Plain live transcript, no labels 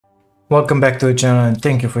Welcome back to the channel and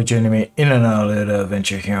thank you for joining me in another little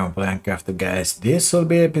adventure here on Minecraft, guys. This will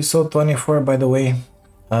be episode 24, by the way.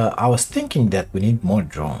 I was thinking that we need more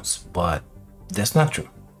drones, but that's not true.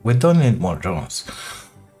 We don't need more drones.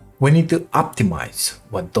 We need to optimize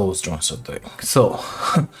what those drones are doing. So,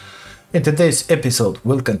 in today's episode,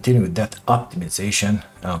 we'll continue with that optimization.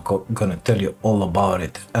 I'm gonna tell you all about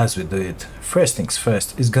it as we do it. First things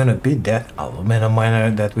first is gonna be that aluminum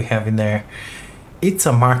miner that we have in there. It's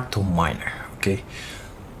a Mark II miner, okay?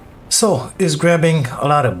 So it's grabbing a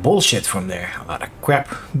lot of bullshit from there, a lot of crap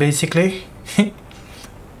basically,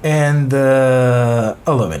 and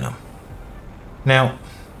aluminum. Now,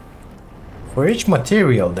 for each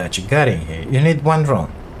material that you got in here, you need one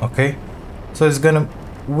drone, okay? So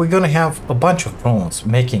we're gonna have a bunch of drones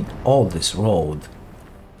making all this road,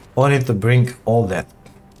 only to bring all that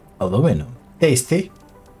aluminum, tasty,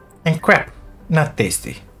 and crap, not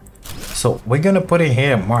tasty. So we're gonna put in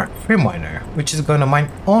here a Mark III miner, which is gonna mine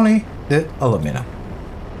only the aluminum.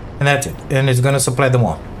 And that's it. And it's gonna supply them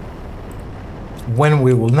all. When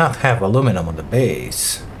we will not have aluminum on the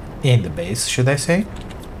base, in the base, should I say,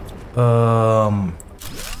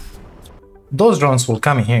 those drones will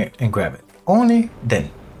come in here and grab it. Only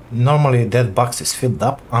then. Normally that box is filled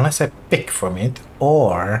up unless I pick from it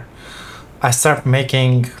or I start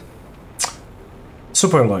making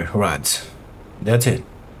super alloy rods. That's it.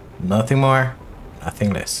 Nothing more,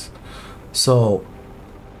 nothing less. So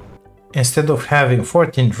instead of having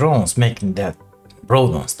 14 drones making that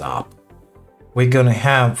road non-stop, we're gonna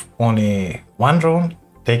have only one drone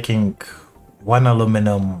taking one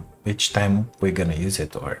aluminum each time we're gonna use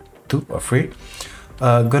it, or two or three.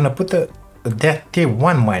 Gonna put that tier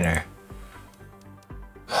 1 miner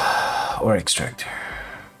or extractor.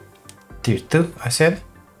 Tier 2, I said.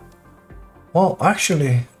 Well,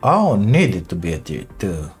 actually, I don't need it to be a tier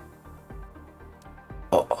 2.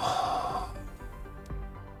 Oh.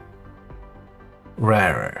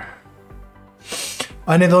 Rarer.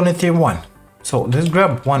 I need only tier 1. So let's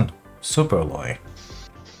grab one super alloy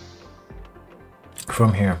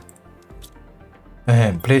from here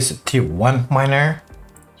and place a tier 1 miner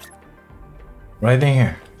right in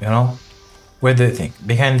here, you know? Where do you think?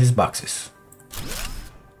 Behind these boxes.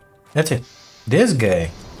 That's it. This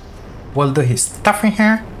guy will do his stuff in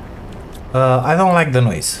here. I don't like the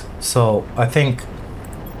noise, so I think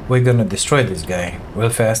we're gonna destroy this guy real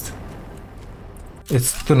fast.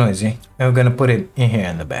 It's too noisy, and we're gonna put it in here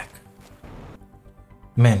in the back.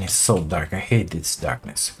 Man, it's so dark. I hate this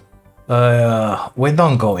darkness. We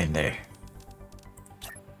don't go in there.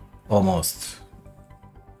 Almost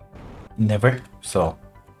never. So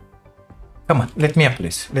come on, let me up,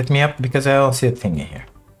 please. Let me up, because I don't see a thing in here.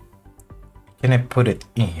 Can I put it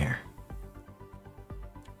in here?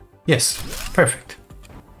 Yes, perfect.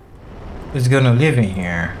 It's gonna live in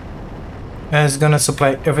here and it's gonna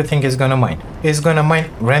supply everything it's gonna mine. It's gonna mine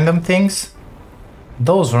random things.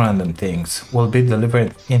 Those random things will be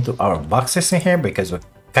delivered into our boxes in here because we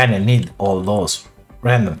kind of need all those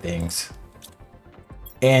random things.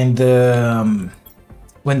 And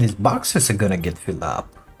when these boxes are gonna get filled up,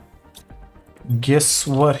 guess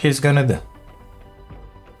what he's gonna do?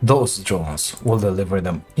 Those drones will deliver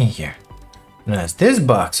them in here. And as these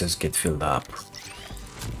boxes get filled up,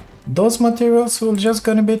 those materials will just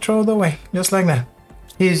gonna be thrown away, just like that.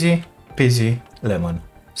 Easy peasy lemon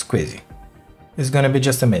squeezy. It's gonna be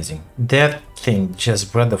just amazing. That thing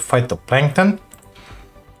just brought the phytoplankton.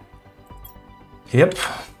 Yep,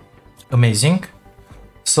 amazing.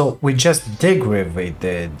 So we just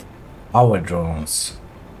degraded our drones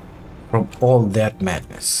from all that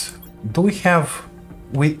madness. Do we have...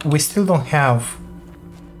 We still don't have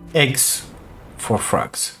eggs for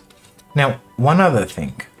frogs. Now, one other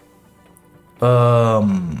thing.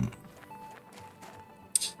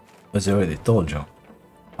 As I already told you,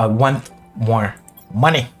 I want more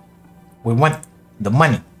money. We want the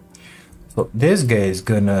money. So this guy is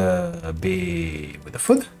gonna be with the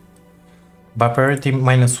food, by priority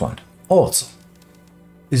 -1. Also,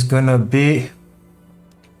 is gonna be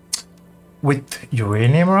with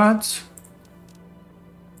uranium rods,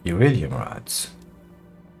 iridium rods,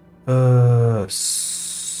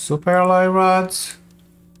 super alloy rods,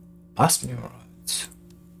 osmium rods,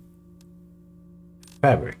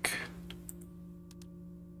 fabric,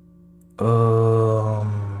 well,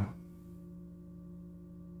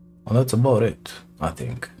 that's about it, I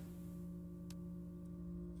think.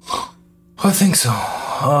 I think so.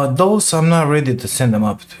 Those, I'm not ready to send them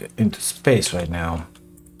up into space right now.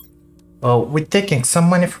 We're taking some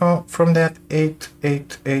money from that 8,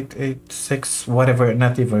 whatever,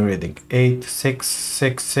 not even reading. 8, 6,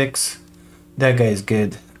 6, 6. That guy is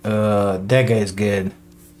good. That guy is good.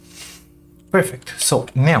 Perfect. So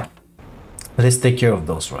now let's take care of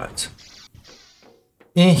those rods.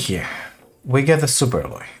 In here we get the super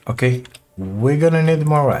alloy. Okay, we're gonna need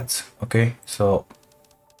more rods. Okay, so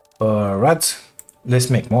rods, let's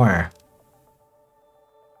make more.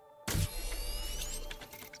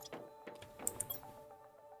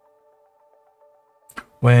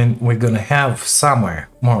 When we're gonna have somewhere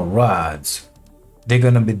more rods, they're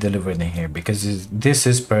gonna be delivered in here because this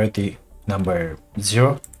is priority number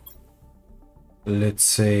 0. Let's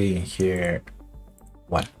say here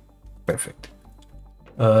 1. Perfect.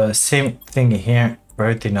 Same thing here,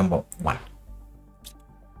 priority number 1.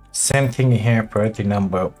 Same thing here, priority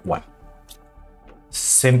number 1.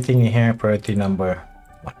 Same thing here, priority number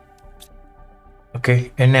 1.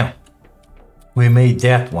 Okay, and now we made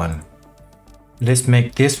that one. Let's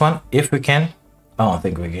make this one if we can. I don't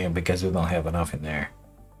think we can because we don't have enough in there.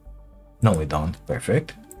 No, we don't.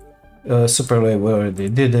 Perfect. Super alloy, we already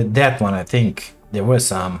did it. That one, I think there were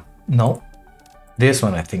some. No. This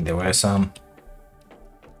one, I think there were some.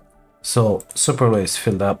 So super alloy is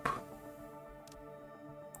filled up.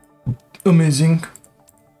 Amazing.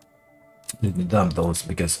 Let me dump those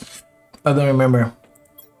because I don't remember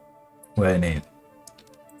what I need.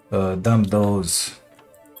 Dump those.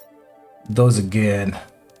 Those again.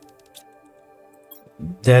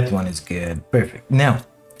 That one is good. Perfect. Now,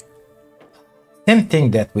 same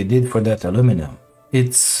thing that we did for that aluminum.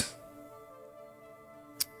 It's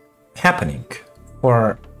happening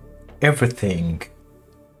for everything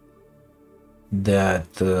that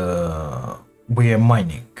we are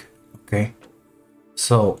mining. Okay.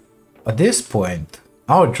 So at this point,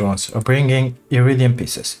 our drones are bringing iridium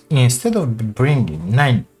pieces. Instead of bringing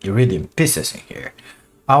 9 iridium pieces in here,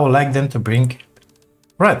 I would like them to bring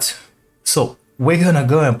rods. So we're gonna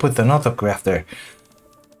go and put an autocrafter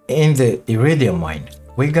in the iridium mine.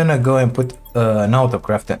 We're gonna go and put an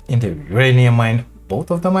autocrafter in the uranium mine.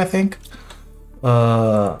 Both of them, I think.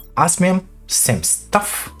 Osmium, same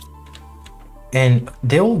stuff. And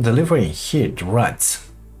they all deliver in here the rods.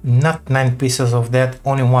 Not 9 pieces of that,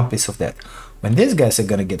 only 1 piece of that. When these guys are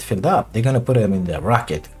gonna get filled up, they're gonna put them in the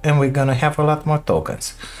rocket and we're gonna have a lot more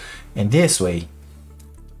tokens. And this way,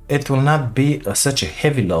 it will not be such a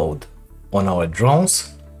heavy load on our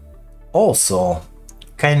drones. Also,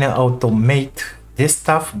 kind of automate this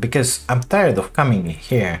stuff because I'm tired of coming in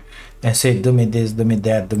here and say, do me this, do me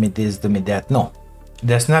that, do me this, do me that. No,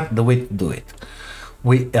 that's not the way to do it.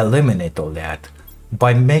 We eliminate all that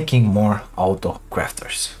by making more auto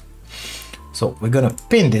crafters. So we're gonna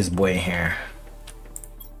pin this boy in here.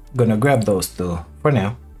 Gonna grab those 2 for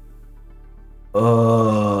now.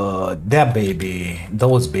 That baby,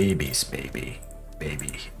 those babies,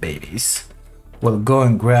 babies. We'll go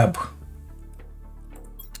and grab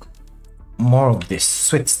more of this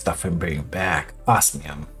sweet stuff and bring back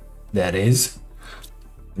osmium. That is,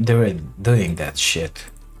 they're doing that shit.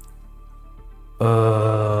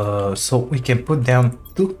 So we can put down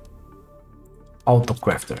 2 auto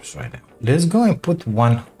crafters right now. Let's go and put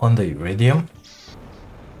one on the iridium.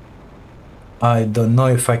 I don't know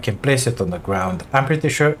if I can place it on the ground. I'm pretty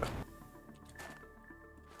sure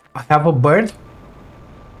I have a bird.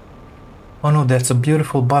 Oh no, that's a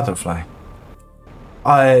beautiful butterfly.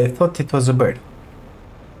 I thought it was a bird.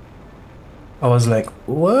 I was like,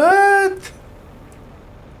 what?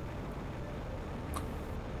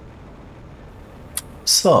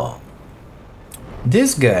 So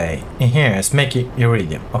this guy in here is making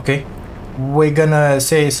iridium. Okay, we're gonna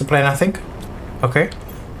say supply nothing. Okay,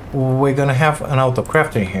 we're gonna have an auto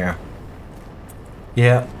crafter in here.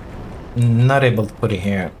 Yeah, not able to put it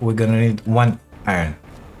here. We're gonna need 1 iron.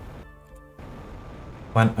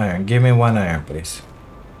 1 iron. Give me 1 iron, please.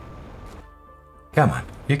 Come on,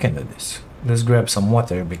 you can do this. Let's grab some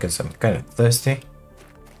water because I'm kind of thirsty.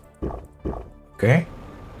 Okay.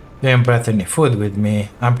 Didn't brought any food with me.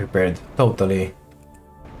 I'm prepared. Totally.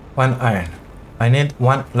 1 iron. I need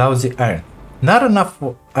 1 lousy iron. Not enough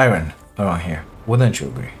iron around here. Wouldn't you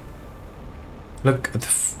agree? Look at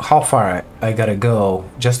how far I gotta go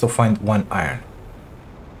just to find 1 iron.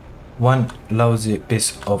 1 lousy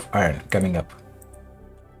piece of iron coming up.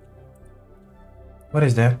 What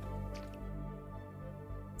is that?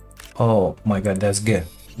 Oh my god, that's good.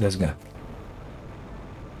 That's good.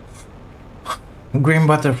 Green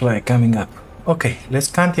butterfly coming up. Okay, let's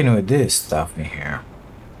continue with this stuff in here.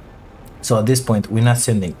 So at this point, we're not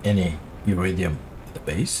sending any iridium to the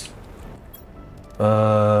base.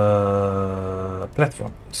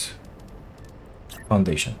 Platforms.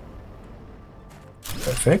 Foundation.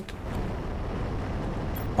 Perfect.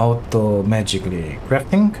 Auto magically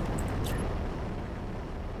crafting.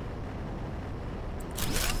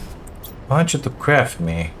 I want you to craft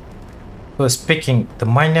me was picking the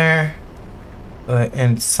miner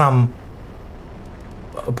and some.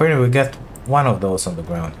 Apparently, we got one of those on the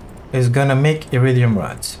ground. It's gonna make iridium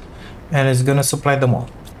rods, and it's gonna supply them all.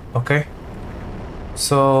 Okay.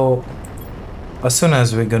 So as soon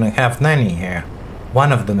as we're gonna have 9 in here,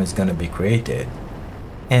 one of them is gonna be created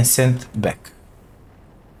and sent back.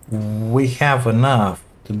 We have enough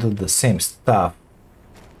to do the same stuff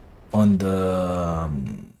on the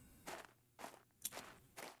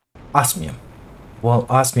osmium. Well,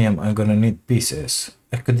 osmium, I'm gonna need pieces.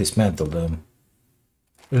 I could dismantle them.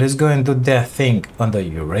 Let's go and do that thing on the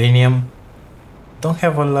uranium. Don't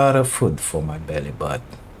have a lot of food for my belly, but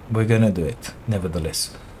we're gonna do it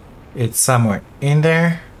nevertheless. It's somewhere in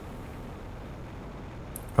there.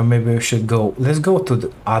 Or maybe we should go, let's go to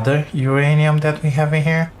the other uranium that we have in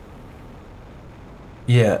here.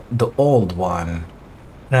 Yeah, the old one.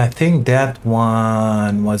 And I think that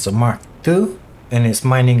one was a Mark II and it's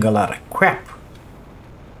mining a lot of crap.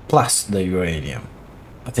 Plus the uranium.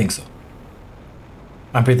 I think so.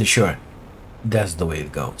 I'm pretty sure that's the way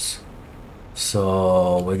it goes.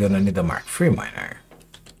 So we're gonna need a Mark III miner.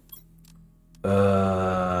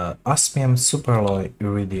 Osmium, superalloy,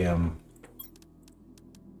 iridium.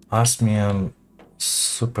 Osmium,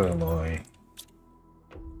 superalloy,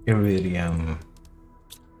 iridium,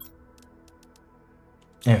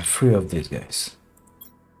 and 3 of these guys.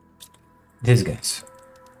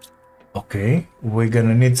 Okay, we're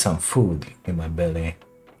gonna need some food in my belly.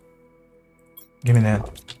 Give me that.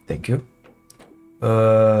 Thank you.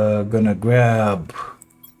 Gonna grab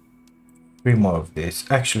 3 more of this.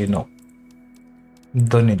 Actually, no.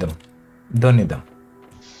 Don't need them.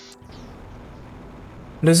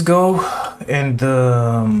 Let's go and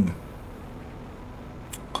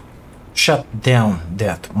shut down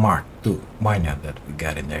that Mark II miner that we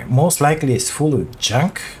got in there. Most likely it's full of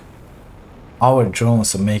junk. Our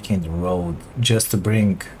drones are making the road just to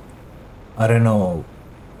bring, I don't know,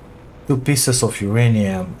 2 pieces of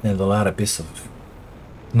uranium and a lot of pieces of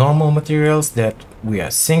normal materials that we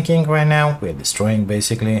are sinking right now. We're destroying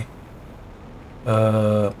basically.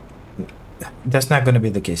 That's not going to be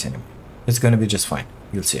the case anymore. It's going to be just fine.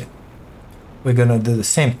 You'll see it. We're going to do the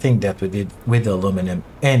same thing that we did with the aluminum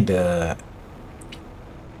and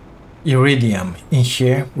iridium in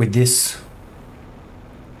here with this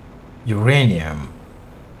uranium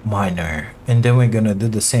miner. And then we're going to do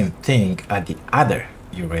the same thing at the other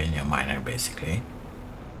uranium miner basically.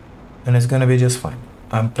 And it's going to be just fine.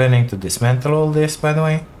 I'm planning to dismantle all this, by the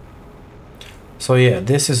way. So yeah,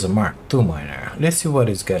 this is a Mark II miner. Let's see what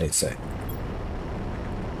it's got inside.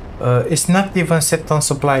 It's not even set on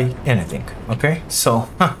supply anything, okay? So,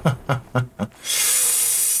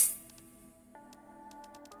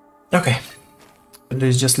 okay,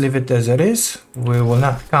 let's just leave it as it is. We will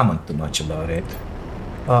not comment too much about it.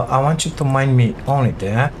 I want you to mine me only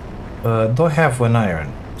that. Do I have an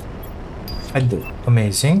iron? I do.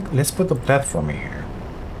 Amazing. Let's put a platform in here.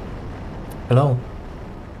 Hello?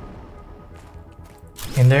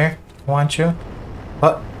 In there? Want you?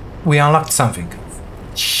 But we unlocked something.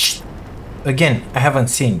 Again, I haven't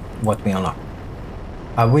seen what we unlocked.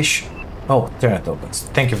 I wish... Oh, Terra tokens.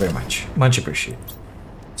 Thank you very much. Much appreciated.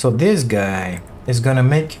 So this guy is gonna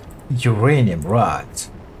make uranium rods.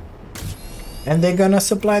 And they're gonna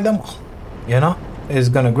supply them all. You know? It's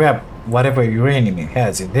gonna grab whatever uranium it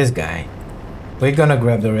has in this guy. We're gonna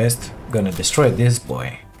grab the rest. Gonna destroy this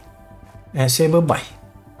boy. And say bye-bye.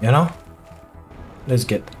 You know? Let's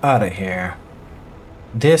get out of here.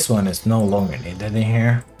 This one is no longer needed in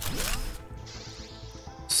here.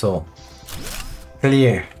 So,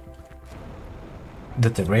 clear the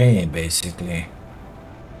terrain basically.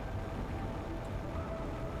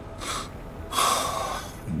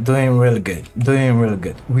 Doing really good.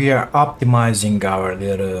 We are optimizing our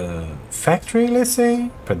little factory, let's say,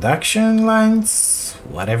 production lines,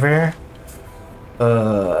 whatever.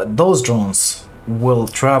 Those drones will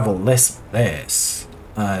travel less and less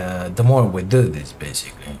the more we do this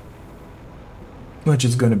basically, which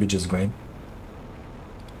is gonna be just great.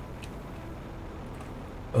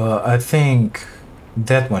 I think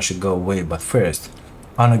that one should go away, but first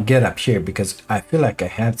I want to get up here because I feel like I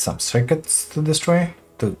had some circuits to destroy,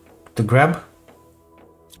 to grab.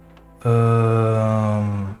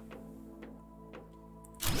 That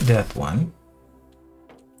one,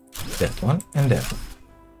 and that one.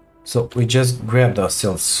 So we just grabbed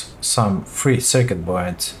ourselves some free circuit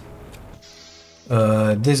boards.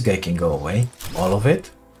 This guy can go away, all of it.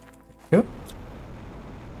 Yep.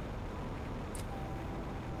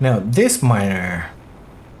 Now this miner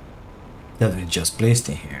that we just placed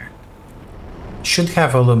in here should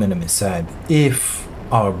have aluminum inside if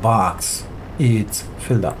our box is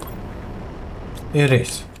filled up. It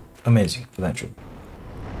is amazing potential.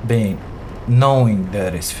 Knowing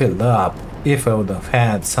that it's filled up, if I would have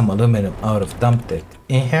had some aluminum, I would have dumped it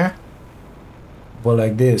in here. But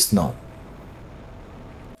like this, no.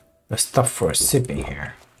 Let's stop for a sip in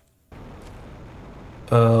here.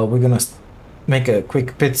 We're gonna make a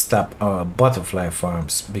quick pit stop on butterfly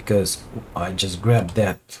farms because I just grabbed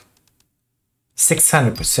that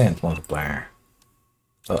 600% multiplier.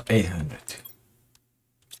 800,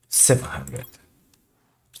 700,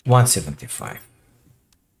 175,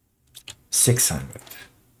 600,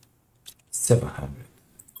 700,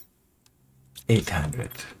 800,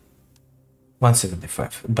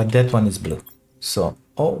 175. But that one is blue. So,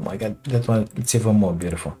 oh my god, that one, it's even more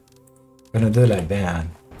beautiful. Gonna do like that.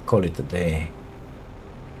 Call it a day.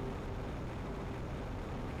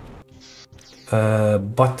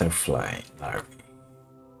 Butterfly larvae.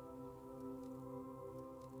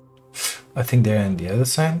 I think they're on the other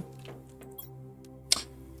side.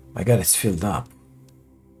 My god, it's filled up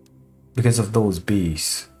because of those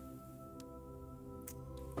bees.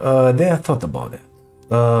 Then I thought about it.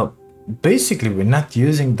 Basically, we're not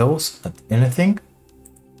using those at anything,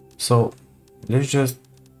 so let's just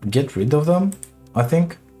get rid of them. I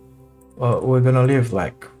think we're gonna leave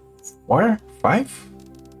like 4,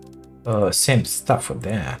 5. Same stuff for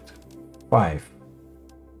that. 5.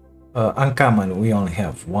 Uncommon, we only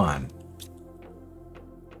have 1.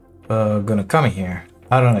 Gonna come in here.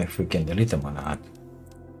 I don't know if we can delete them or not.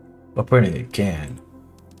 Apparently we can.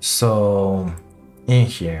 So in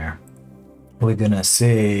here we're gonna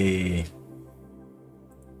say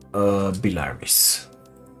Bilaris.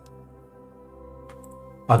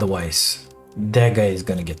 Otherwise that guy is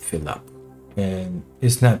gonna get filled up, and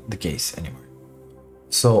it's not the case anymore.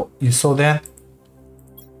 So you saw that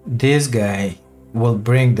this guy will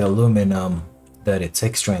bring the aluminum that it's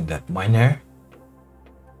extra in that miner,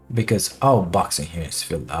 because our box in here is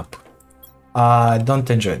filled up. I don't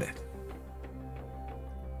enjoy that.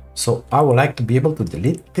 So I would like to be able to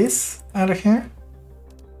delete this out of here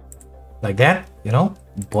like that, you know,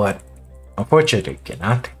 but unfortunately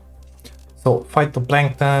cannot. So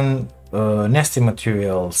phytoplankton, nasty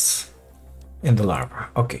materials in the larva.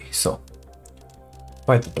 Okay, so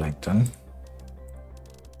phytoplankton,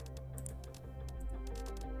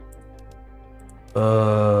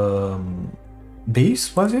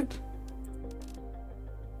 bees, was it?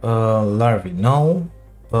 Larvae, no.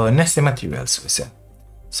 Nasty materials, we said.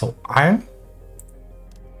 So iron,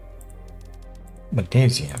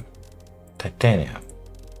 magnesium, titanium,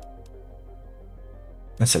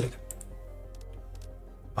 and silicon.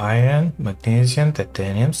 Iron, magnesium,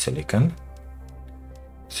 titanium, silicon,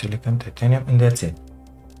 titanium, and that's it.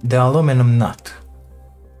 The aluminum not,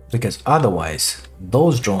 because otherwise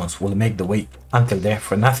those drones will make the way until there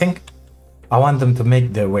for nothing. I want them to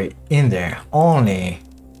make their way in there only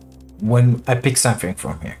when I pick something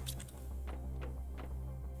from here.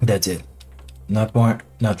 That's it, not more,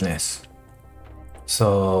 not less.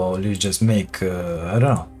 So let's just make I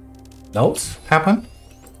don't know, those happen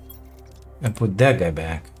and put that guy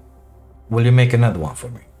back. Will you make another one for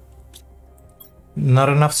me? Not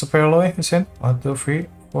enough super alloy, you said? 1, 2, 3,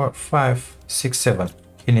 4, 5, 6, 7.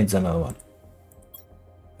 He needs another one.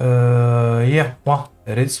 Yeah, well,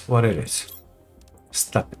 it is what it is.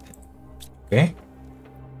 Stop it. Okay,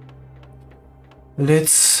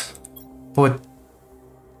 let's put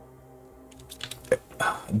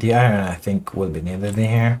the iron. I think will be needed in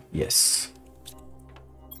here. Yes.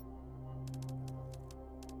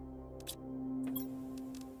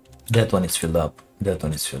 That one is filled up. That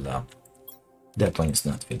one is filled up. That one is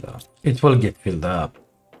not filled up. It will get filled up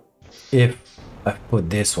if I put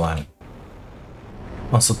this one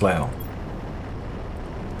on supply on.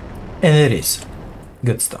 And it is.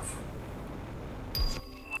 Good stuff.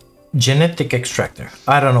 Genetic extractor.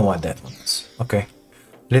 I don't know what that one is. Okay.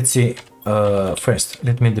 Let's see. First,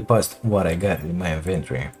 let me deposit what I got in my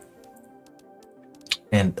inventory.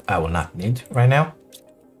 And I will not need right now.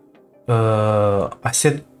 I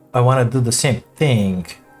said I want to do the same thing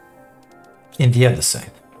in the other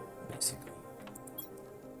side, basically.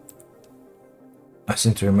 I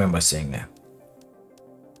seem to remember saying that.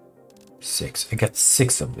 6. I got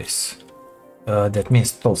 6 of this. That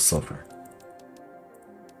means toll sulfur.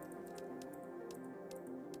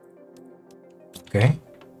 Okay.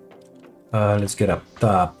 Let's get up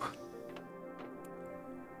top.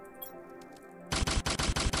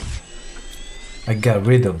 I got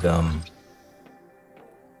rid of them.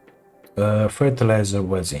 Fertilizer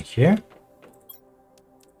was in here.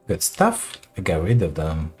 Good stuff. I got rid of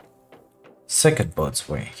them. Second bots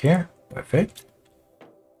were in here. Perfect.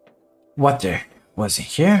 Water was in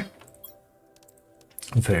here.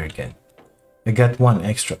 Very good. I got one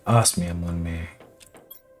extra osmium on me.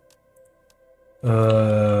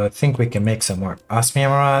 I think we can make some more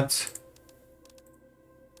osmium rods.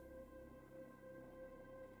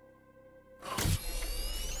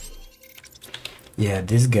 Yeah,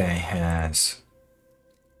 this guy has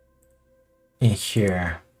in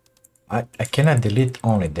here. I cannot delete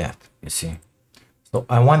only that, you see. So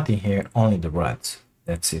I want in here only the rods.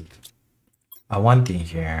 That's it. I want in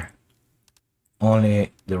here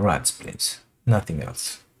only the rods, please. Nothing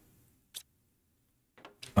else.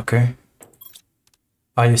 Okay.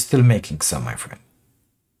 Are you still making some, my friend?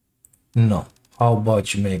 No. How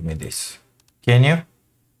about you make me this? Can you?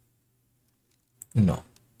 No.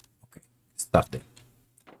 Okay. Stop it.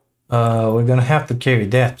 We're gonna have to carry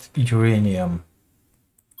that uranium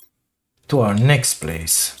to our next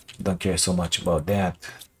place. Don't care so much about that.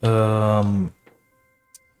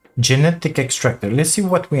 Genetic extractor. Let's see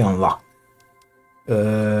what we unlock.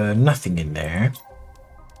 Nothing in there.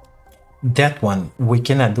 That one, we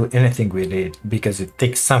cannot do anything with it because it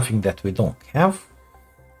takes something that we don't have.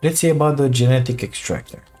 Let's see about the genetic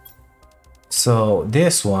extractor. So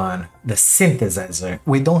this one, the synthesizer,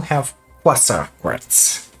 we don't have quasar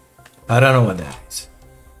quartz. I don't know what that is.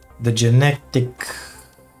 The genetic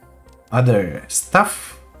other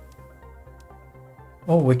stuff.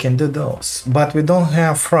 Oh, we can do those, but we don't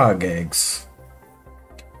have frog eggs.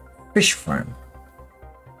 Fish farm.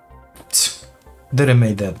 Didn't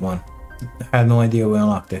make that one. I had no idea we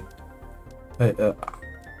unlocked it.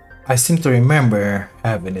 I seem to remember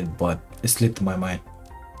having it, but it slipped my mind.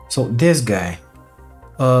 So this guy,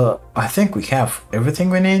 I think we have everything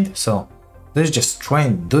we need. So let's just try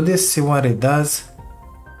and do this, see what it does.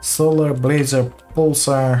 Solar, blazer,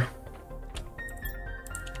 pulsar.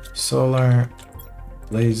 Solar,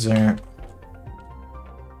 blazer,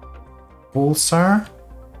 pulsar.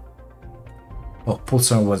 Oh,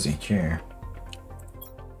 pulsar was in here.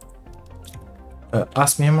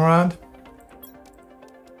 Osmium rod.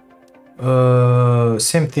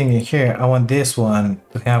 Same thing in here. I want this one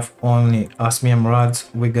to have only osmium rods.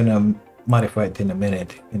 We're gonna modify it in a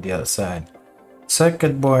minute in the other side.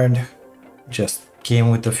 Circuit board just came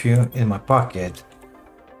with a few in my pocket.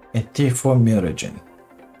 And T4 mutagen.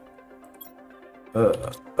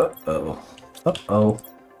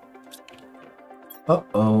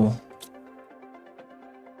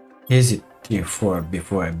 Is it tier 4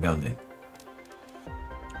 before I build it?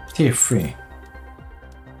 Tier 3.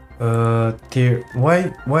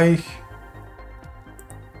 Why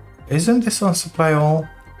isn't this on supply all?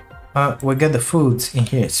 We got the foods in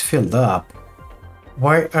here, it's filled up.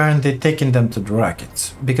 Why aren't they taking them to the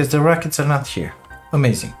rockets? Because the rockets are not here.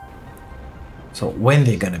 Amazing. So when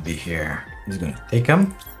they're gonna be here, he's gonna take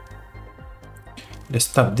them. Let's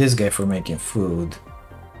stop this guy from making food.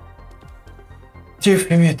 Tier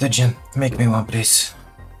 3 mutagen, make me one please.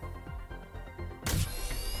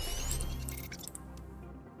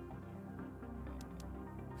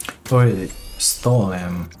 Already stole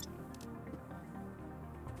him.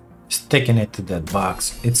 He's taking it to that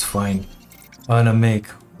box, it's fine. I wanna make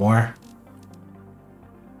more.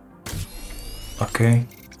 Okay,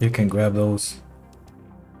 you can grab those.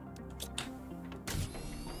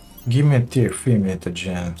 Give me a tier 3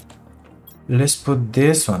 mutagen. Let's put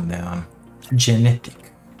this one down.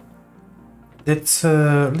 Genetic. Let's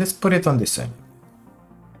put it on this side.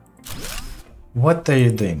 What are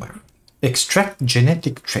you doing, Marv? Extract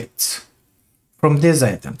genetic traits from these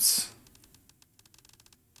items.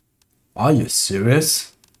 Are you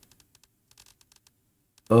serious?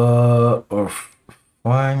 Or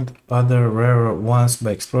find other rarer ones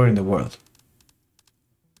by exploring the world.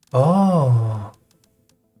 Oh.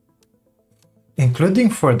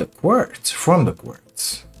 Including for the quartz, from the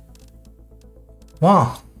quartz.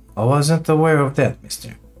 Wow, I wasn't aware of that,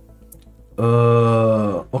 mister.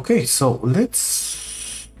 Okay, so let's...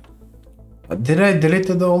 Did I delete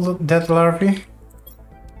all that larvae?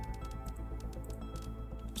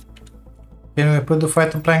 Can we put the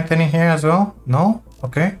phytoplankton in here as well? No?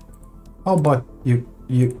 Okay. How about you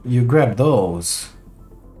grab those?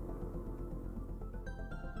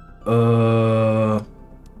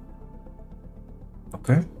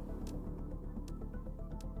 Okay.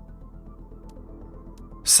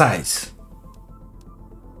 Size.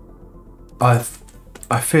 I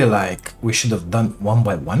feel like we should have done one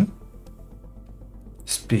by one.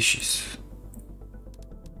 Species.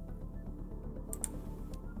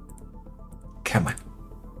 Come on.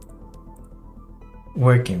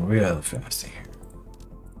 Working real fast here.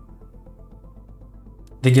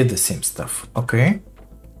 They get the same stuff. Okay.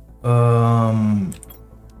 Come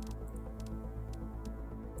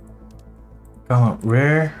on,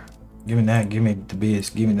 rare. Give me that. Give me the bees.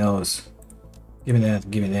 Give me those. Give me that,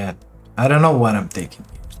 give me that. I don't know what I'm taking.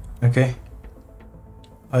 Okay.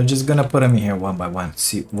 I'm just gonna put them in here one by one,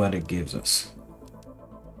 see what it gives us.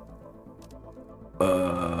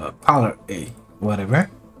 Color A, whatever.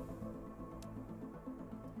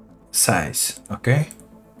 Size, okay.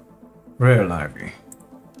 Rare library.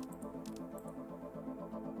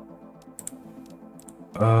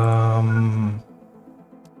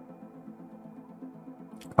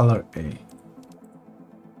 Color A.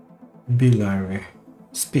 B library.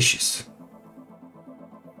 Species.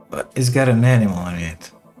 But it's got an animal on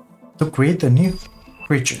it. To create a new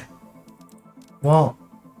creature. Well,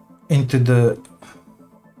 into the...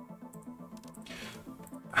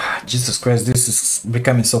 Jesus Christ, this is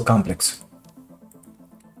becoming so complex.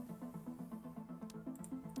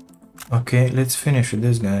 Okay, let's finish with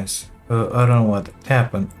this, guys. I don't know what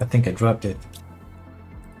happened. I think I dropped it.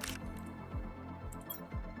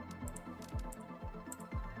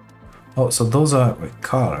 Oh, so those are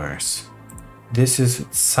colors. This is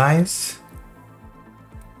size.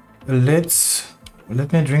 Let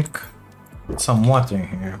me drink some water in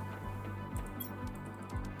here.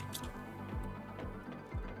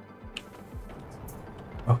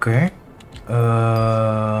 Okay.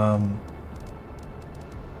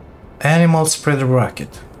 Animal spreader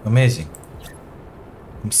rocket. Amazing.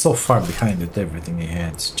 I'm so far behind with everything he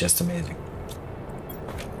had. It's just amazing.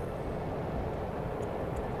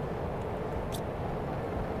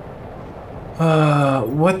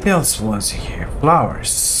 What else was here?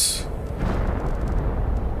 Flowers.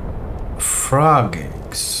 Frog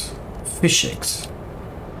eggs. Fish eggs.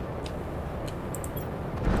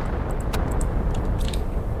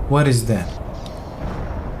 What is that?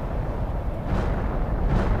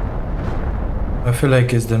 I feel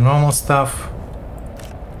like it's the normal stuff.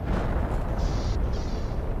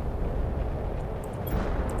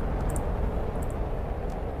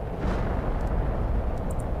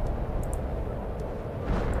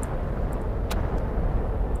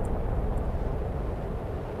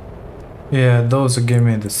 Yeah, those give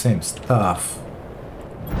me the same stuff.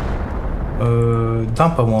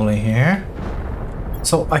 Dump them all in here.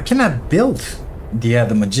 So I cannot build the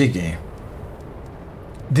other Majigi.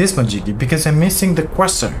 This Majigi because I'm missing the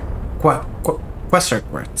Quasar. Quasar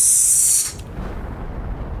quartz.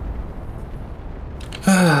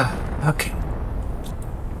 Okay.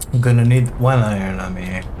 I'm gonna need one iron on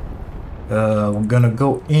me. We're gonna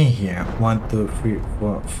go in here. 1, 2, 3,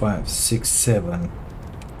 4, 5, 6, 7.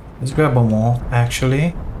 Let's grab them all,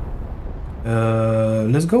 actually.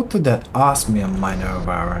 Let's go to that osmium miner of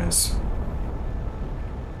ours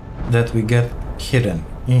that we get hidden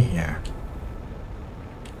in here.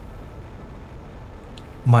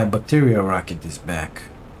 My bacteria rocket is back.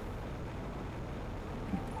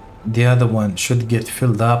 The other one should get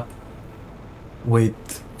filled up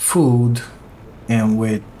with food and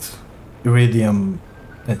with iridium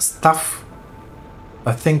and stuff.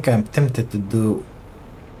 I think I'm tempted to do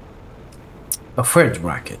a third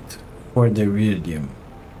rocket for the iridium,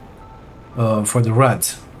 for the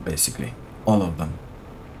rods, basically, all of them.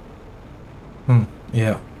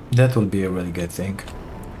 Yeah, that will be a really good thing.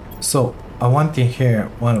 So I want in here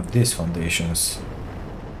one of these foundations.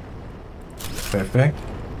 Perfect.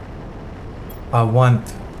 I want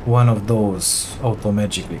one of those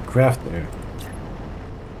auto-magically crafted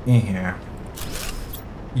in here.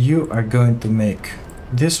 You are going to make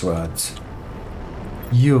these rods.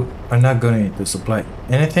 You are not going to need to supply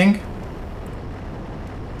anything,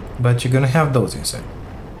 but you're going to have those inside.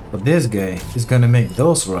 But this guy is going to make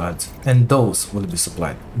those rods, and those will be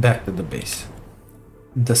supplied back to the base.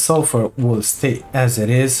 The sulfur will stay as it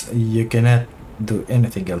is. You cannot do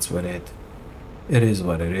anything else with it. It is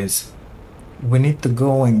what it is. We need to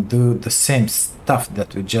go and do the same stuff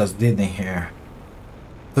that we just did in here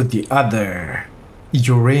to the other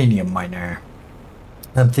uranium miner.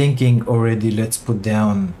 I'm thinking already, let's put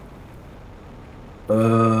down...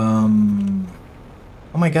 oh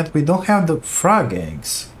my god, we don't have the frog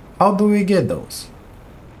eggs. How do we get those?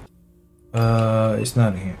 It's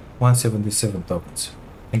not here. 177 tokens.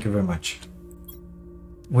 Thank you very much.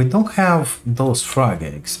 We don't have those frog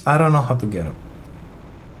eggs. I don't know how to get them.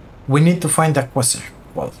 We need to find a quasar.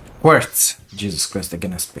 Well, quartz. Jesus Christ, I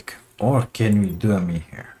cannot speak. Or can we do them in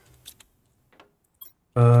here?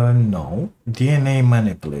 No. DNA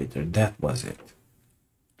manipulator. That was it.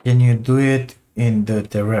 Can you do it in the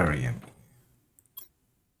terrarium?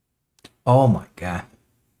 Oh my god.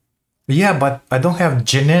 Yeah, but I don't have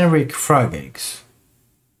generic frog eggs.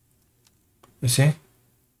 You see?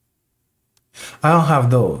 I don't have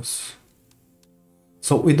those.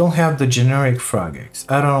 So we don't have the generic frog eggs.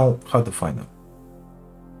 I don't know how to find them.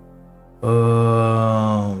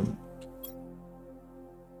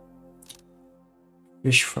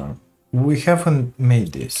 fish farm. We haven't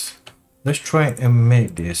made this. Let's try and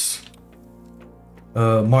make this.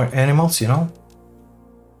 More animals, you know?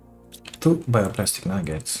 2 bioplastic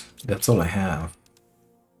nuggets. That's all I have.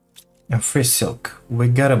 And 3 silk. We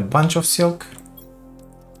got a bunch of silk.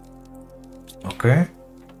 Okay.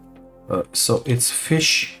 So it's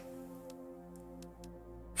fish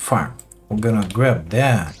farm. We're gonna grab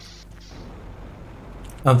that.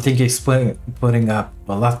 I'm thinking it's putting up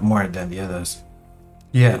a lot more than the others.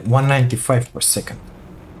 Yeah, 195 per second.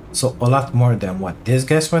 So a lot more than what these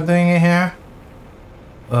guys were doing in here.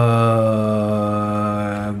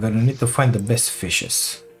 I'm gonna need to find the best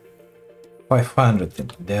fishes. 500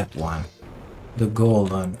 in that one. The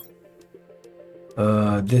golden.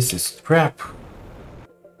 This is crap.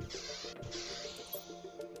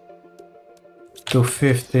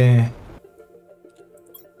 250.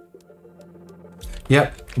 Yep,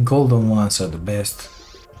 golden ones are the best.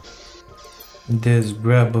 Just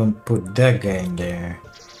grab and put that guy in there.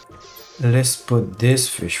 Let's put this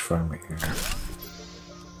fish farm here.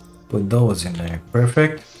 Put those in there.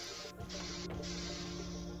 Perfect.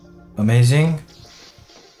 Amazing.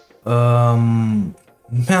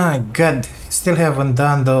 My god, still haven't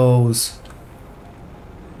done those.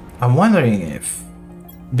 I'm wondering if,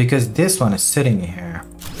 because this one is sitting here,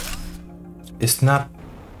 it's not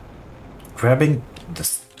grabbing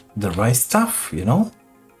the right stuff, you know?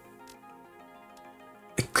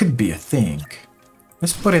 It could be a thing.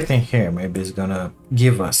 Let's put it in here. Maybe it's gonna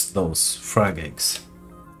give us those frog eggs.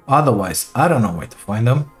 Otherwise, I don't know where to find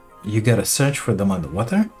them. You gotta search for them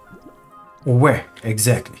underwater. Where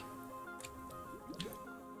exactly?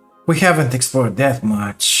 We haven't explored that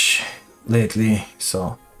much lately,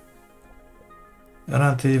 so I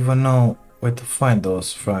don't even know where to find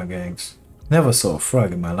those frog eggs. Never saw a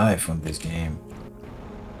frog in my life on this game.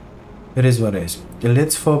 It is what it is.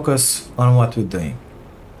 Let's focus on what we're doing.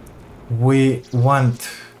 We want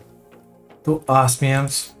 2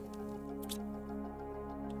 osmiums.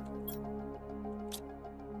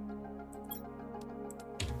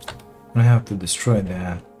 I have to destroy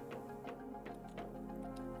that.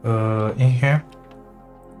 In here.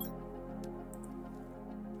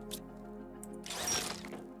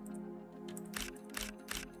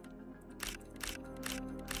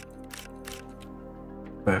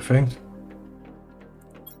 Perfect.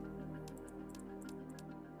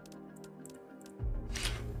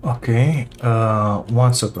 Okay,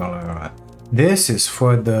 1 super. This is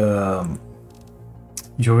for the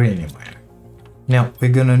uranium miner. Now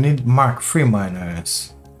we're gonna need Mark 3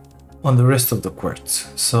 miners on the rest of the quartz.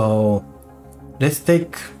 So let's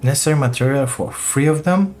take necessary material for 3 of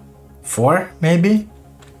them. 4 maybe?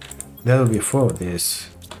 That'll be 4 of these.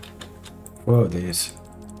 4 of these.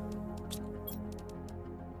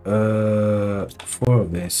 4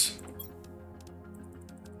 of this.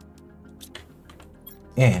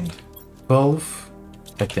 And 12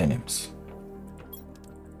 titaniums.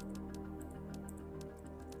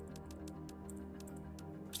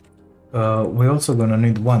 We're also gonna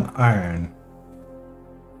need 1 iron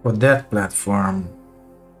for that platform.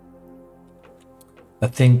 I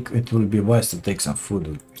think it will be wise to take some food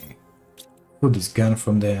with me. Food is gone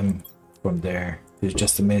from them, from there. It's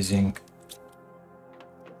just amazing.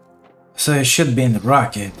 So it should be in the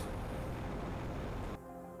rocket.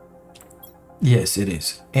 Yes, it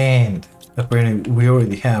is. And apparently we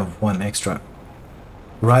already have 1 extra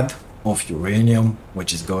rod of uranium,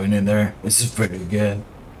 which is going in there. This is very good.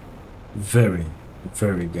 Very,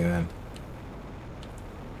 very good.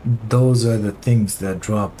 Those are the things that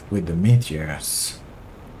dropped with the meteors.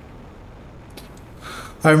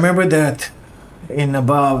 I remember that in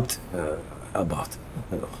about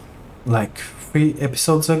like 3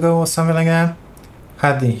 episodes ago or something like that,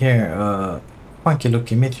 had in here a funky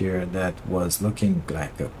looking meteor that was looking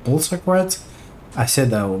like a pulsar quartz. I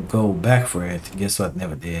said I would go back for it. Guess what?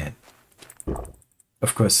 Never did.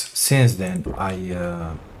 Of course, since then I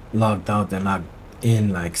logged out and logged in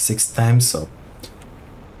like 6 times, so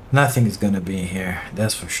nothing is gonna be in here,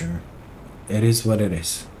 that's for sure. It is what it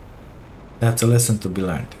is. That's a lesson to be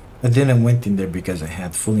learned. I didn't went in there because I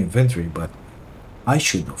had full inventory, but I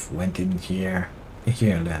should have went in here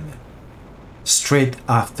and landed straight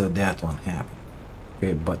after that one happened.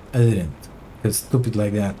 Okay, but I didn't. It's stupid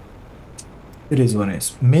like that. It is what it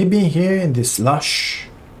is. Maybe here in this lush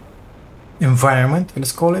environment,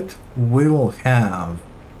 let's call it, we will have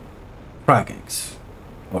frog eggs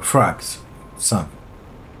or frogs, something.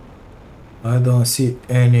 I don't see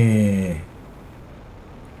any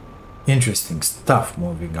interesting stuff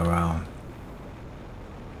moving around.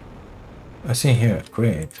 I see here a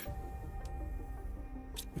crate.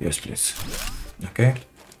 Yes, please. Okay.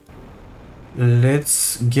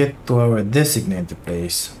 Let's get to our designated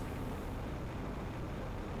place.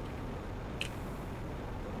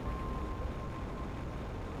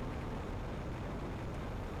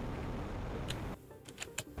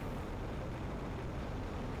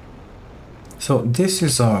 So this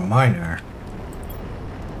is our miner,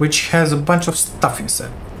 which has a bunch of stuff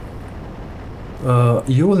inside.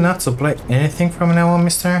 You will not supply anything from now on,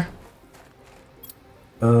 mister.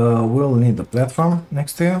 We'll need a platform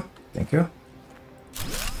next to you. Thank you.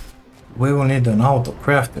 We will need an auto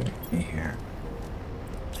crafter in here,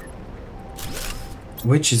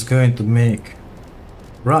 which is going to make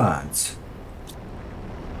rods.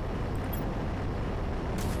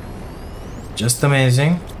 Just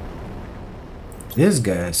amazing. These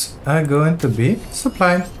guys are going to be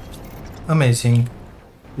supplied. Amazing.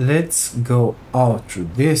 Let's go out through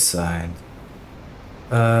this side.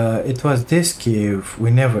 It was this cave.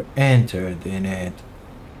 We never entered in it.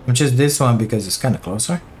 Which is this one because it's kind of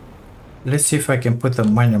closer. Let's see if I can put the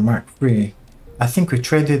miner mark 3. I think we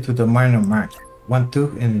traded to the miner mark 1,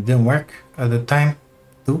 2 and it didn't work at the time.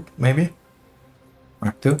 2 maybe?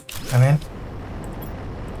 Mark 2, I mean.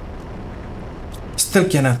 Still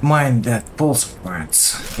cannot mine that pulse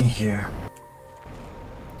quartz in here.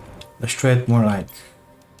 Let's try it more like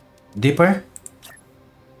deeper.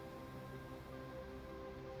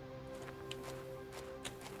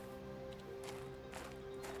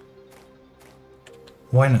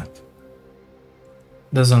 Why not?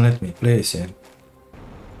 Doesn't let me place it.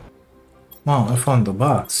 Wow, I found the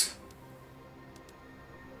box.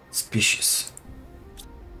 Suspicious.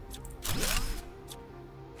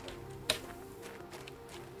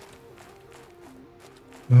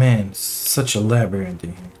 Man, such a labyrinth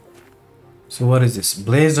in here. So what is this?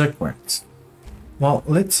 Blazer quartz. Well,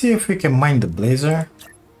 let's see if we can mine the blazer.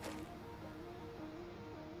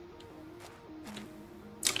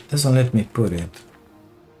 Doesn't let me put it.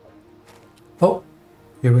 Oh,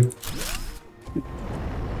 here we go.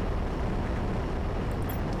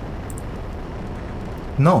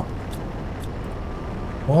 No.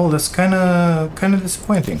 Well, that's kind of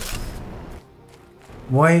disappointing.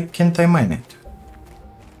 Why can't I mine it?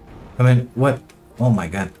 I mean, what? Oh my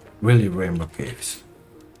god, really rainbow caves.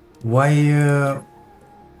 Why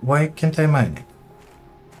can't I mine it?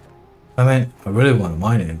 I mean, I really want to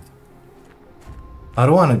mine it. I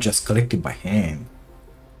don't want to just collect it by hand.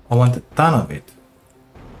 I want a ton of it.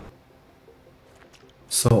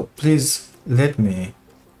 So please let me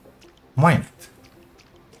mine it.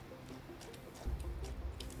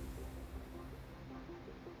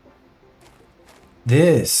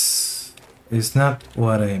 This is not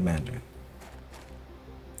what I imagined.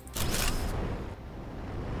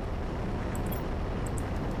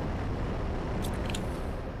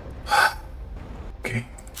 Okay,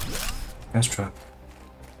 let's try.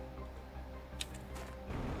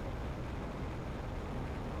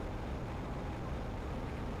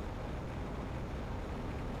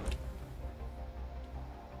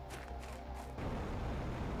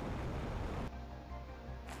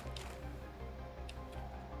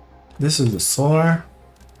 This is the solar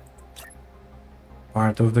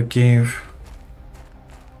part of the cave.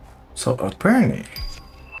 So apparently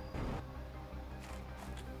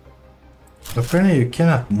you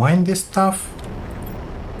cannot mine this stuff.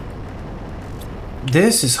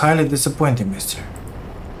 This is highly disappointing, mister.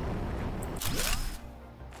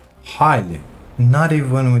 Highly. Not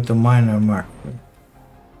even with the miner mark.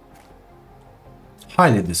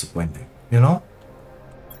 Highly disappointing, you know?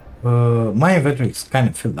 My inventory is kind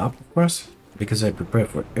of filled up, of course, because I prepare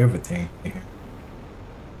for everything here.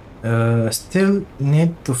 Still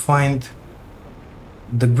need to find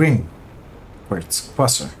the green quartz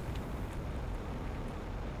quasar.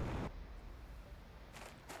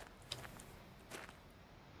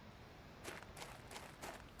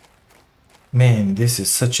 Man, this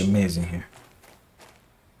is such amazing here.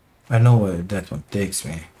 I know where that one takes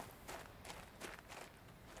me.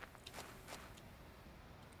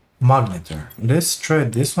 Magnetar. Let's try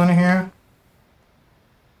this one here.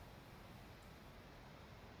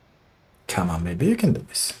 Come on, maybe you can do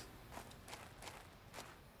this.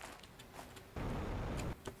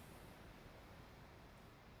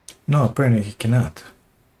 No, apparently he cannot.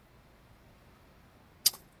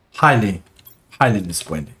 Highly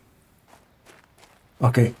disappointing.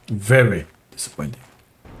 Okay, very disappointing.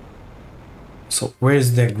 So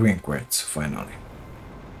where's that green quartz finally?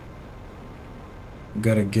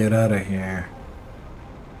 Gotta get out of here.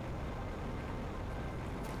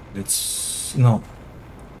 It's no.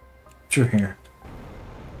 Through here.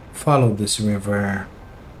 Follow this river.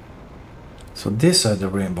 So these are the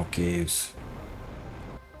rainbow caves.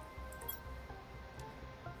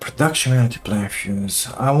 Production multiplier fuse.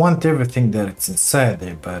 I want everything that it's inside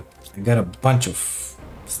there, but I got a bunch of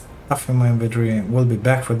stuff in my inventory. We'll be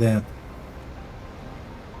back for that.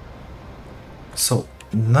 So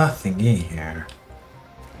nothing in here.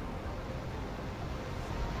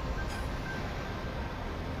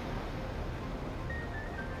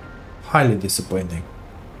 Highly disappointing.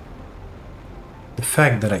 The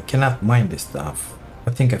fact that I cannot mine this stuff.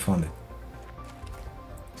 I think I found it.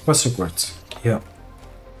 What's the quartz? Yeah.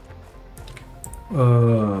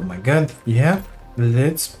 Oh my god. Yeah.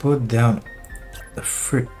 Let's put down the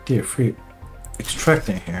tier 3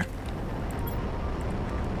 extractor here.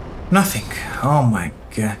 Nothing. Oh my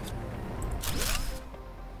god.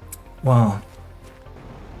 Wow.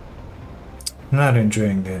 Not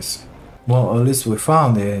enjoying this. Well, at least we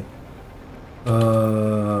found it.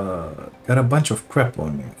 Got a bunch of crap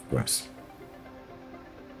on me, of course.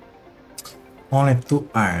 Only 2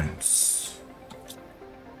 irons.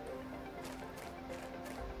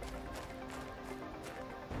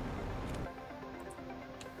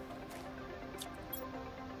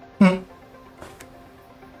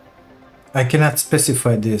 I cannot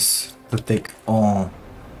specify this to take on.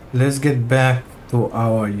 Let's get back to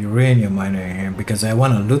our uranium miner here because I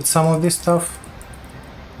want to loot some of this stuff.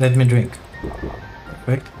 Let me drink.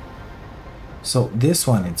 Perfect. So this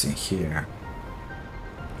one is in here.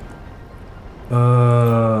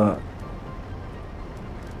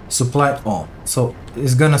 Supply all. So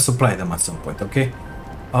it's gonna supply them at some point, okay?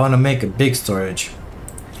 I want to make a big storage.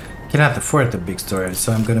 Cannot afford a big storage,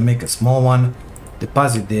 so I'm gonna make a small one.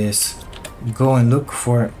 Deposit this. Go and look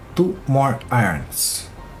for 2 more irons.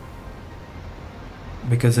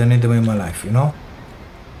 Because I need them in my life, you know?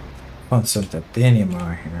 Found some titanium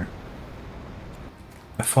over here.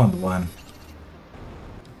 I found one.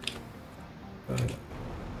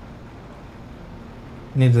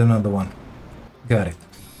 Need another one. Got it.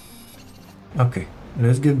 Okay,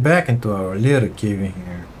 let's get back into our little cave in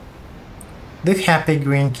here. The happy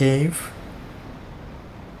green cave.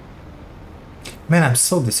 Man, I'm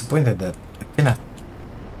so disappointed that I cannot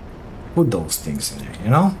put those things in there, you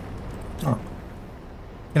know? Oh,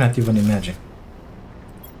 cannot even imagine.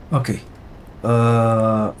 Okay,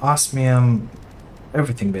 osmium,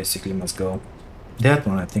 everything basically must go. That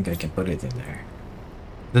one, I think I can put it in there.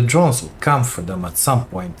 The drones will come for them at some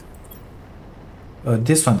point.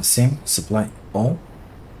 This one the same, supply all.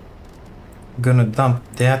 Gonna dump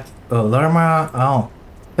that. Llama, I don't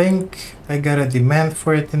think I got a demand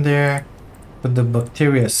for it in there. But the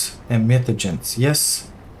bacteria and mutagens,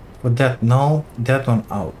 yes. But that, no. That one,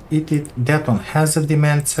 I'll eat it. That one has a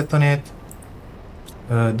demand set on it.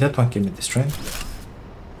 That one can be destroyed.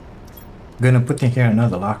 Gonna put in here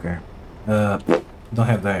another locker. Don't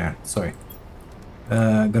have the iron, sorry.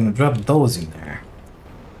 Gonna drop those in there.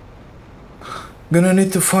 Gonna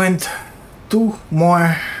need to find 2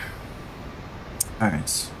 more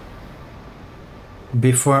irons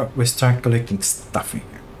before we start collecting stuff in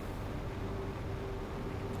here.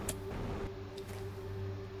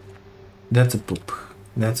 That's a poop.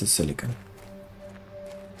 That's a silicon.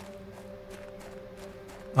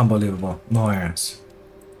 Unbelievable. No irons.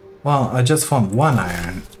 Well, I just found 1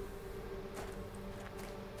 iron.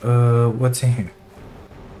 What's in here?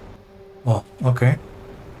 Oh, okay.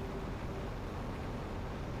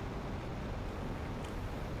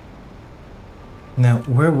 Now,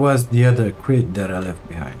 where was the other crate that I left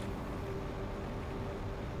behind?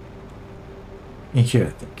 In here,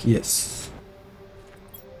 I think. Yes.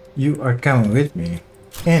 You are coming with me,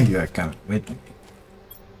 and you are coming with me.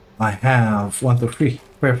 I have 1, 2, 3.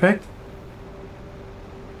 Perfect.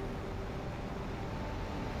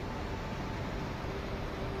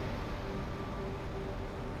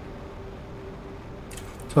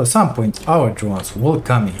 So at some point, our drones will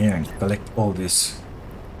come in here and collect all this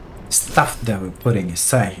stuff that we're putting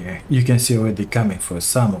inside here. You can see already coming for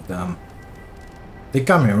some of them. They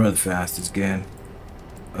come in real fast, it's good.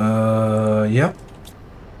 Yep.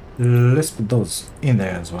 Let's put those in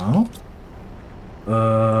there as well.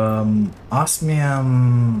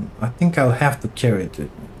 Osmium, I think I'll have to carry it with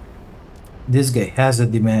me. This guy has a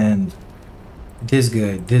demand. This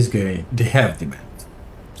guy, they have demand.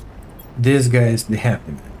 These guys, they have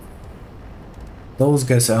demand. Those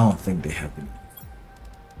guys, I don't think they have demand.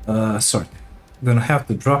 Sorry. I'm gonna have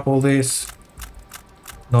to drop all this.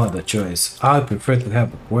 No other choice. I prefer to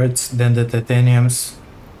have the quartz than the titaniums.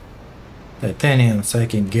 Titaniums, I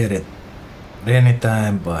can get it at any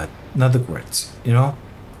time, but not the quartz, you know?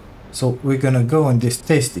 So we're gonna go in these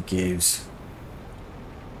tasty caves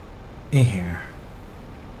in here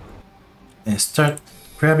and start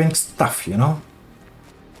grabbing stuff, you know?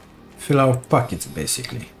 Fill our pockets,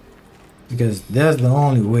 basically. because that's the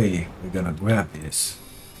only way we're gonna grab this.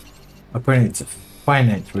 Apparently it's a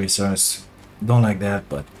finite resource. Don't like that,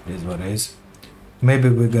 but it is what it is. Maybe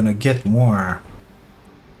we're gonna get more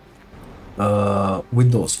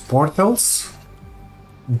with those portals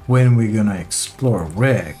when we're gonna explore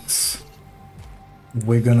Rex.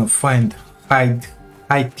 We're gonna find high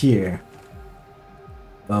tier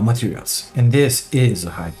materials, and this is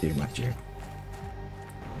a high tier material.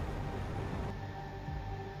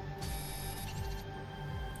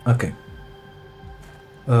 Okay.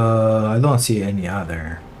 I don't see any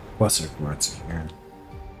other cluster quartz here.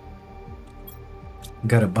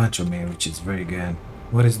 Got a bunch of me, which is very good.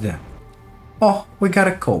 What is that? Oh, we got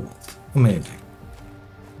a cobalt. Amazing.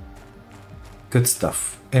 Good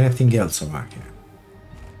stuff. Anything else over here?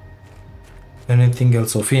 Anything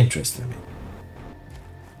else of interest to me?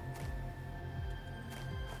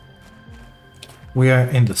 We are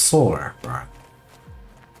in the solar part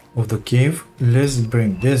of the cave. Let's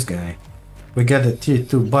bring this guy. We got a tier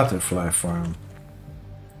 2 butterfly farm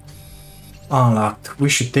unlocked. We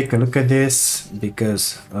should take a look at this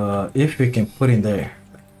because if we can put in there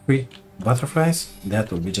 3 butterflies,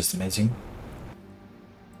 that would be just amazing.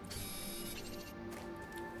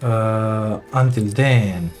 Until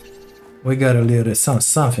then, we got a little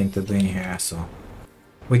something to do in here, so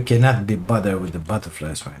we cannot be bothered with the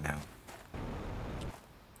butterflies right now.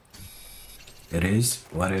 It is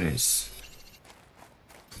what it is.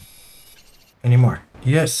 Any more?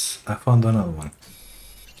 Yes, I found another one.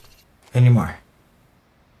 Any more?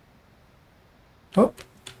 Oh,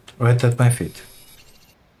 right at my feet.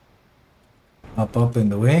 Up in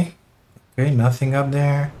the way. Okay, nothing up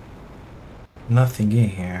there. Nothing in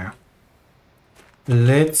here.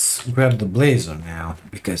 Let's grab the blazer now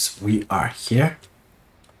because we are here.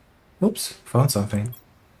 Oops, found something.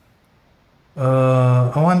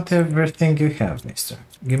 I want everything you have, mister.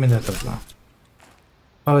 Give me that as well.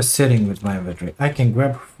 I was sitting with my inventory. I can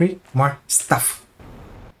grab 3 more stuff.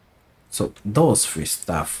 So those 3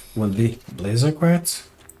 stuff will be blazer quartz.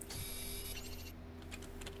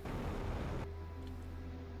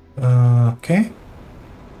 Okay.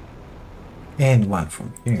 And one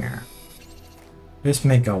from here. Let's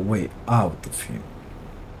make our way out of here.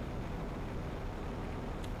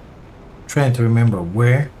 Trying to remember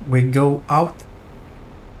where we go out.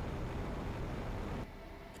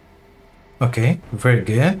 Okay, very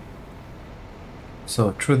good.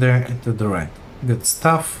 So through there and to the right. Good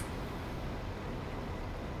stuff.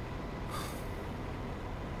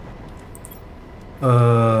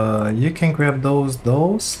 You can grab those.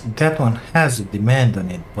 That one has a demand on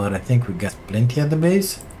it, but I think we got plenty at the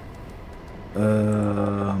base. I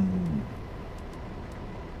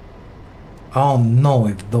don't know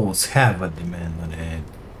if those have a demand on it.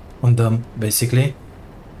 On them, basically.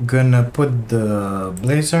 Gonna put the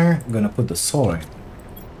blazer, gonna put the solar in.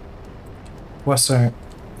 Cluster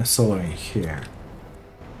and solar in here.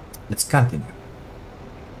 Let's continue.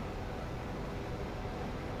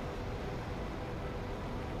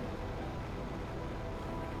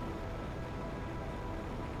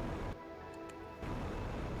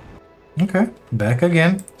 Okay, back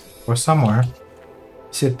again for some more.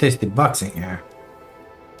 See a tasty box in here.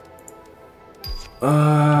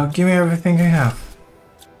 Give me everything I have.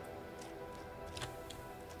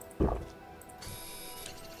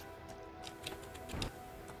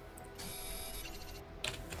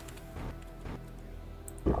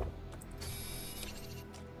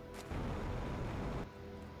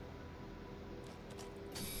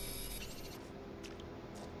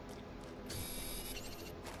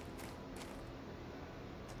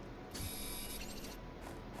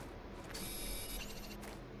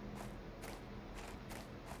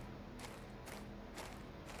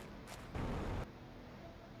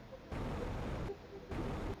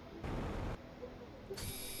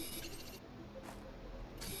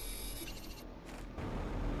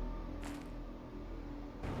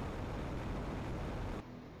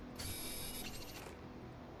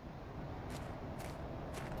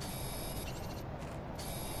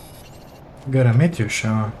 Got a meteor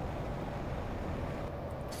shower.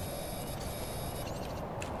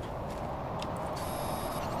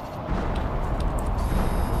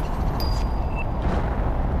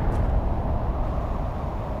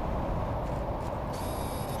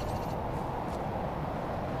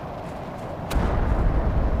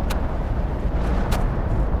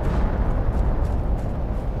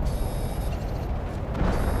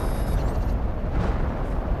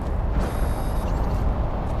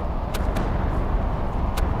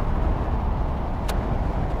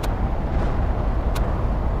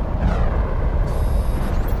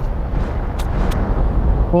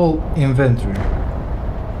 Full inventory.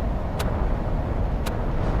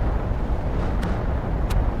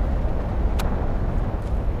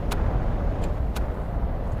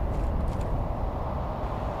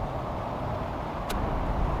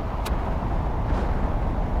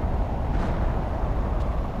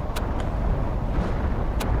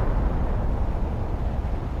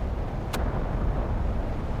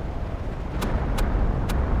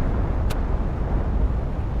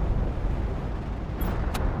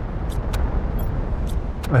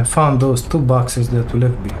 I found those 2 boxes that we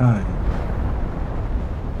left behind.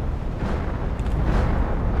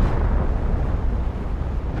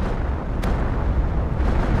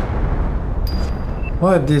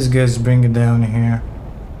 What these guys bring down here?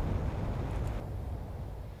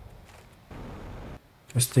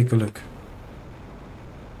 Let's take a look.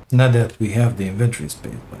 Not that we have the inventory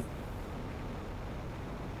space, but...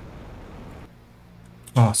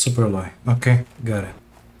 Oh, super alloy. Okay, got it.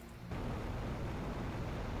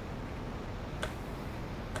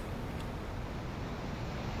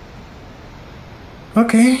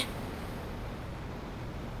 Okay.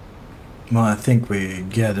 Well, I think we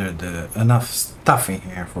gathered enough stuff in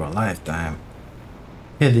here for a lifetime.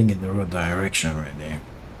 Heading in the right direction already.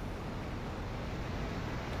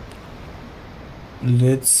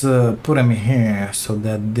 Let's put them here so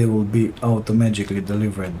that they will be automatically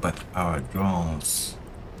delivered by our drones.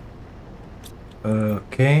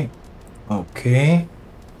 Okay. Okay.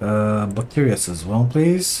 Bacterias as well,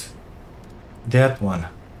 please. That one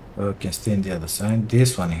can stay on the other side.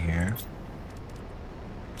 This one here.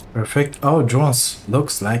 Perfect. Our drones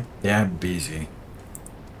looks like they're busy.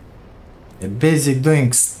 They're busy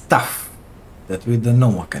doing stuff that we don't know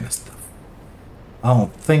what kind of stuff. I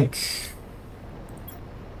don't think...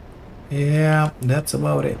 Yeah, that's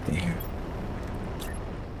about it in here.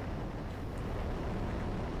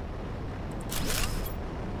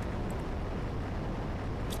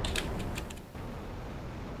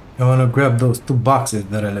 I want to grab those 2 boxes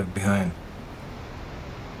that I left behind.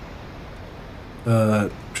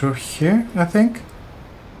 Through here, I think?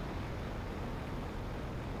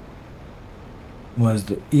 Was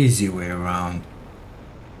the easy way around.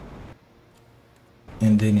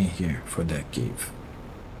 And then in here for that cave.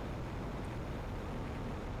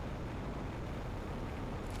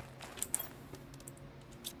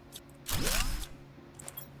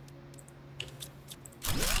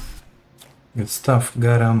 Good stuff,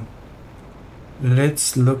 got 'em.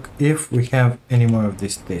 Let's look if we have any more of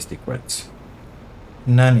these tasty quartz.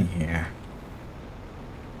 None in here.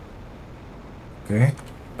 Okay,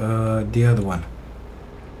 the other one.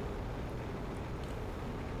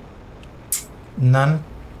 None.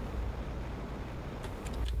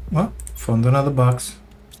 Well, found another box.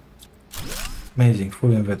 Amazing,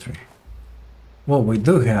 full inventory. Well, we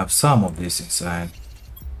do have some of this inside.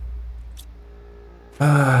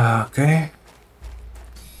 Okay.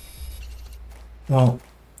 Well,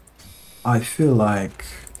 I feel like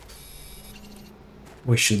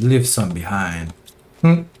we should leave some behind.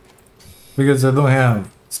 Because I don't have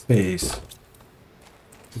space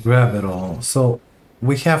to grab it all. So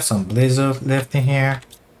we have some blazers left in here.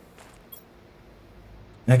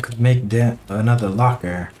 I could make that another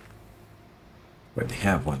locker. Where they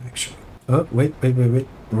have one actually. Oh, wait.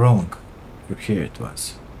 Wrong. Here it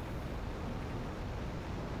was.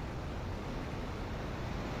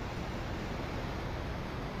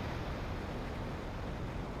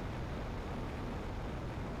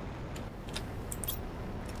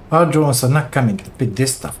 Our drones are not coming to pick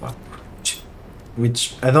this stuff up,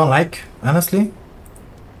 which I don't like, honestly.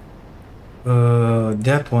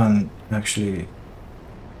 That one actually...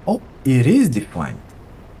 Oh, it is defined.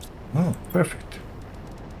 Oh, perfect.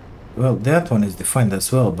 Well, that one is defined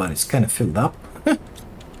as well, but it's kind of filled up.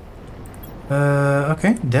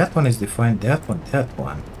 Okay, that one is defined, that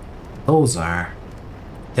one. Those are...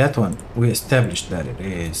 That one, we established that it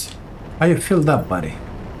is. Are you filled up, buddy?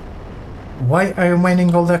 Why are you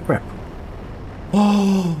mining all that crap?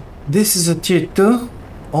 Oh, this is a tier 2?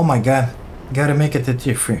 Oh my god, gotta make it a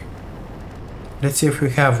tier 3. Let's see if we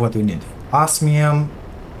have what we need. Osmium,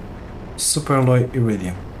 super alloy,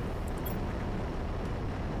 iridium.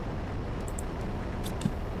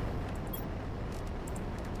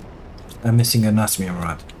 I'm missing an osmium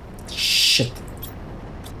rod. Shit.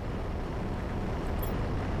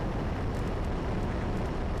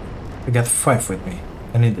 I got 5 with me.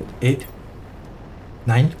 I needed 8.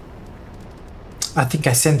 9. I think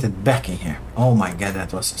I sent it back in here. Oh my god,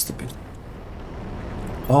 that was so stupid.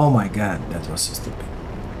 Oh my god, that was so stupid.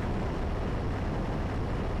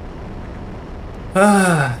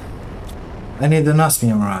 I need an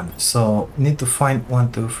osmium rod, so need to find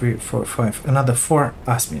 1, 2, 3, 4, 5. Another 4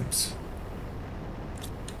 osmiums.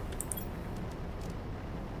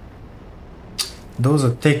 Those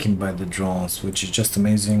are taken by the drones, which is just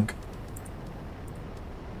amazing.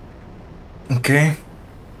 Okay.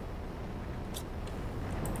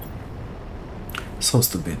 So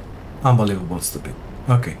stupid. Unbelievable stupid.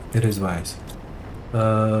 Okay, it is wise.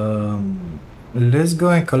 Let's go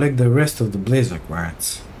and collect the rest of the blazer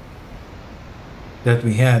quartz that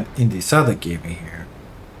we had in this other cave in here.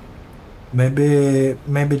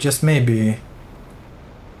 Maybe, just maybe,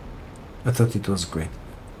 I thought it was great.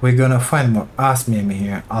 We're gonna find more osmium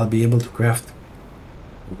here. I'll be able to craft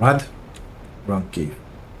rod. Wrong cave.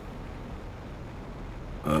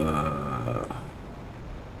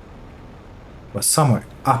 Was somewhere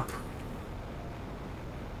up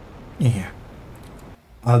in here.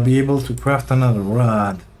 I'll be able to craft another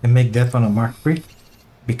rod and make that one a Mark III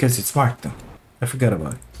because it's marked though. I forgot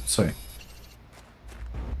about it. Sorry.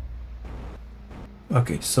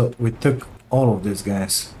 Okay, so we took all of these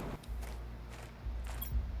guys.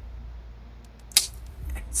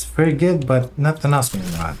 It's very good, but not an osmium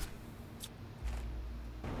rod.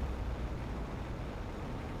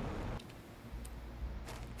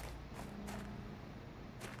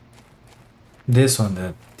 This one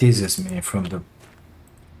that teases me from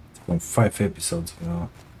 5 episodes, you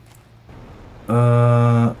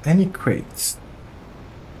know. Any crates?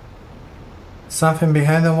 Something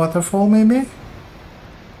behind the waterfall, maybe?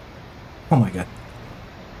 Oh my god.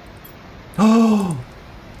 Oh!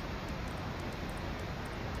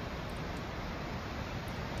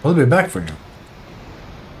 We'll be back for you.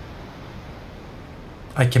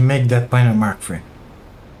 I can make that pioneer Mark III,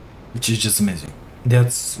 which is just amazing.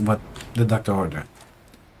 That's what the doctor ordered.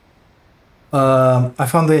 I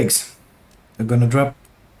found the eggs. I'm gonna drop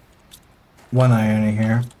one iron in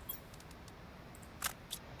here.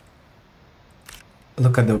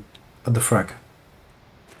 Look at the frog.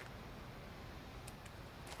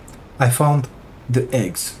 I found the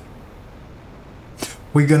eggs.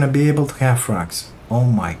 We're gonna be able to have frogs. Oh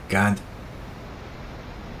my god.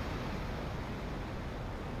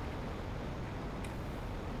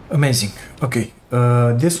 Amazing. Okay,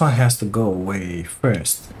 this one has to go away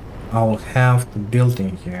first. I'll have to build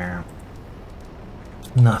in here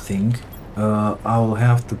nothing. I'll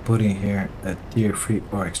have to put in here a tier 3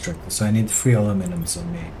 ore extractor, so I need 3 aluminums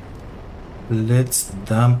on me. Let's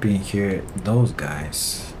dump in here those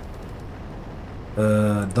guys.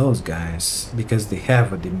 Because they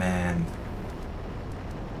have a demand.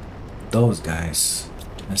 Those guys.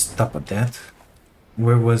 Let's stop at that.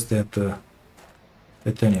 Where was that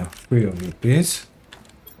titanium? 3 of you, please.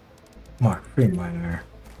 Mark III miner.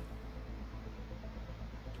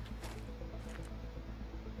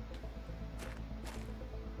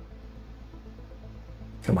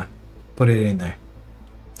 Come on, put it in there.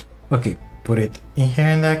 Okay, put it in here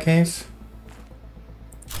in that case.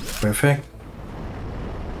 Perfect.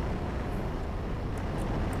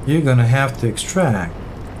 You're gonna have to extract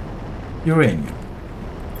uranium.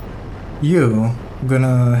 You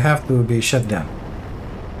gonna have to be shut down.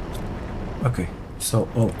 Okay, so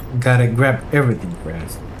gotta grab everything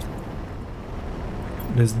first.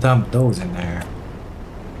 Let's dump those in there.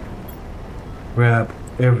 Grab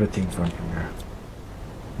everything from here.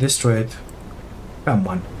 Destroy it. Come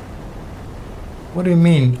on. What do you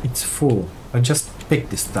mean it's full? I just picked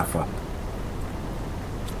this stuff up.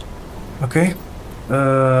 Okay.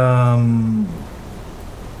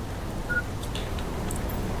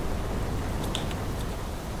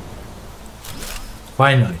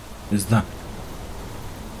 Finally, it's done.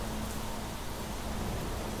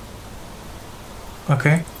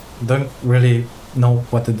 Okay. Don't really know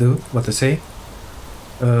what to do, what to say.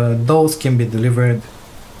 Those can be delivered.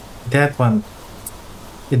 That one,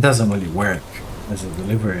 it doesn't really work as a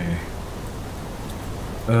delivery.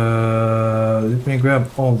 Let me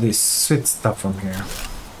grab all this sweet stuff from here.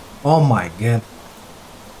 Oh my god.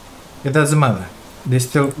 It doesn't matter. They're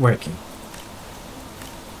still working.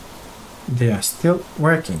 They are still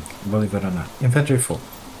working, believe it or not. Inventory full.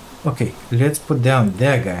 Okay, let's put down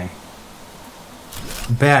that guy.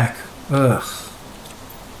 Back. Ugh.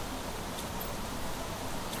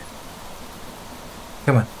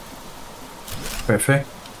 Come on. Perfect.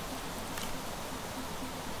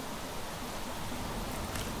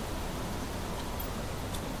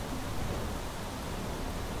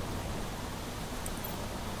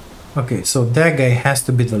 Okay, so that guy has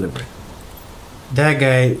to be delivered. That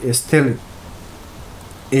guy is still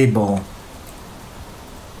able.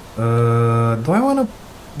 Do I want to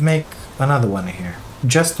make another one here?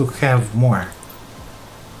 Just to have more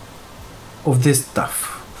of this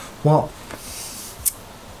stuff. Well,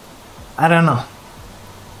 I don't know.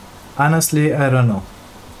 Honestly, I don't know.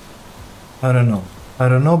 I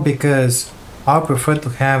don't know because I prefer to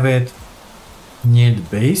have it near the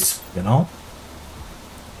base, you know?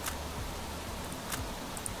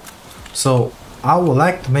 So I would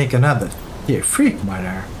like to make another tier 3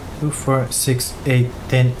 miner. 2, 4, 6, 8,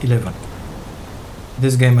 10, 11.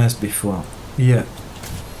 This game must be full. Yeah.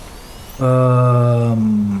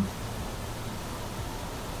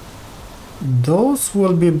 Those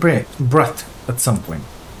will be brought at some point.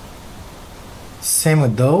 Same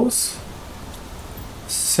with those.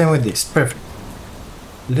 Same with this. Perfect.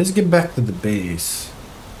 Let's get back to the base.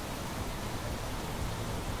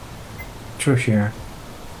 Through here.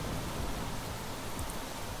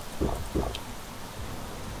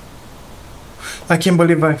 I can't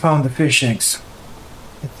believe I found the fish eggs.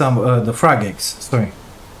 It's the frog eggs, sorry.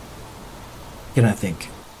 Can I think?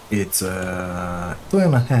 It's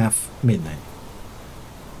 2:30 midnight.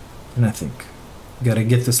 And I think gotta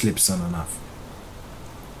get to sleep soon enough.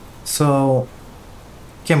 So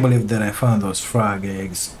can't believe that I found those frog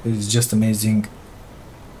eggs. It's just amazing.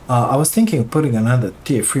 I was thinking of putting another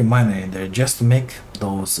tier 3 miner in there just to make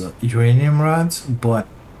those uranium rods, but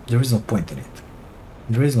there is no point in it.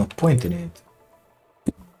 There is no point in it.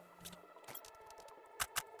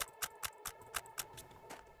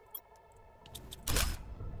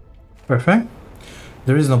 Perfect.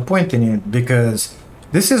 There is no point in it because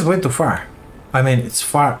this is way too far. I mean, it's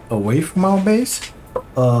far away from our base.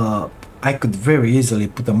 I could very easily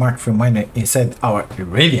put a Mark III miner inside our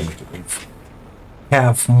uranium cave.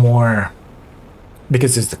 Have more,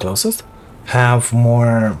 because it's the closest, have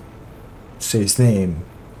more, say his name,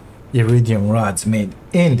 iridium rods made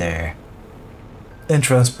in there and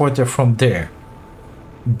transport it from there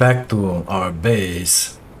back to our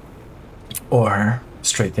base or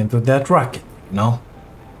straight into that rocket, you know?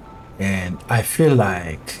 And I feel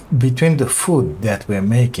like between the food that we're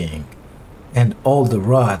making and all the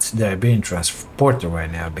rods that are being transported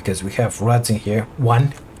right now, because we have rods in here,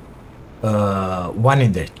 one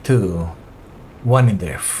in there 2, one in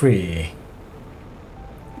there 3,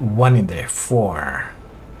 one in there 4.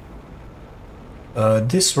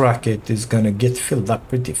 This rocket is gonna get filled up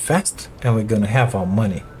pretty fast and we're gonna have our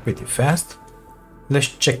money pretty fast. Let's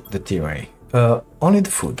check the theory. Only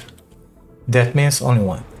the food. That means only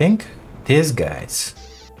one thing. These guys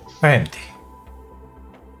are empty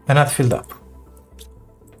and not filled up.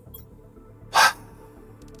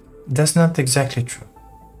 That's not exactly true.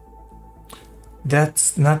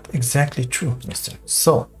 That's not exactly true, mister.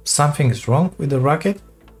 So, something is wrong with the rocket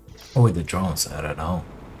or with the drones, I don't know.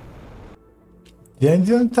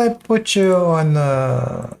 Didn't I put you on...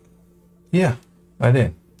 Yeah, I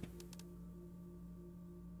did.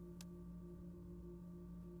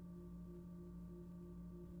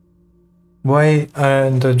 Why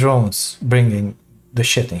aren't the drones bringing the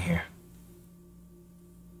shit in here?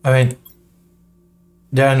 I mean,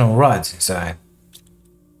 there are no rods inside.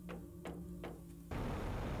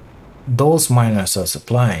 Those miners are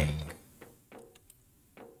supplying.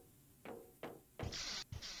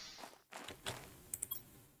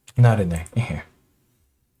 Not in there, in here.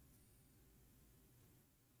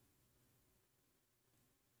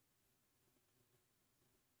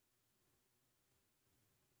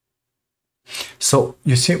 So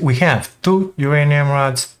you see, we have 2 uranium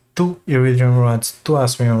rods, 2 iridium rods, 2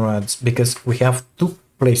 osmium rods, because we have 2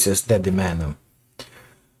 places that demand them.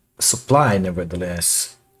 Supply,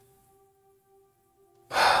 nevertheless.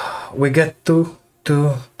 We got 2,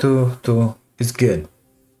 2, 2, 2. It's good.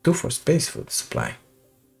 2 for space food supply.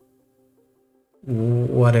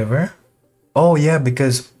 Whatever. Oh yeah,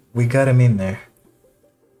 because we got them in there.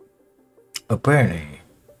 Apparently,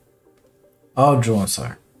 our drones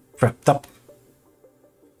are prepped up.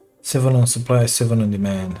 7 on supply, 7 on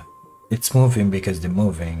demand. It's moving because they're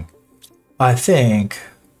moving. I think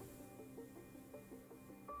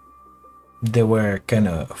they were kind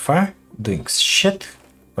of far doing shit,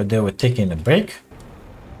 or they were taking a break,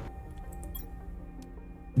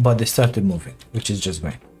 but they started moving, which is just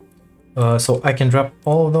great. So I can drop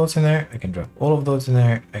all of those in there. I can drop all of those in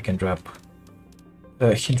there. I can drop.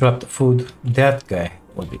 He dropped the food. That guy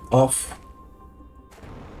will be off.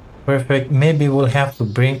 Perfect. Maybe we'll have to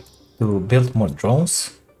build more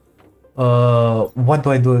drones. What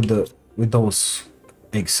do I do with those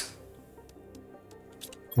eggs?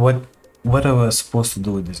 What am I supposed to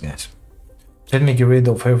do with these guys? Let me get rid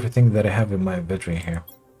of everything that I have in my inventory here.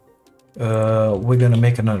 We're gonna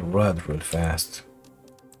make another rod real fast.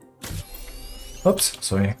 Oops,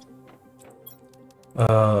 sorry.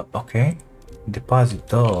 Okay. Deposit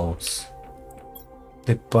those.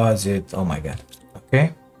 Deposit. Oh my god.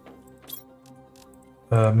 Okay.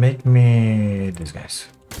 Make me these guys.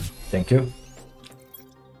 Thank you.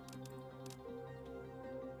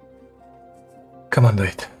 Come on, do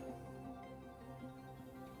it.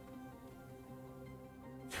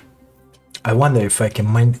 I wonder if I can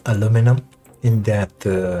mine aluminum in that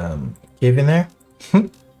cave in there.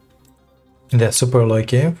 In that super alloy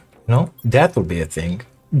cave. No, that will be a thing.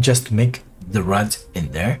 Just to make the rods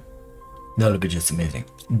in there. That will be just amazing.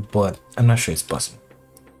 But I'm not sure it's possible.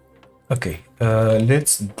 Okay,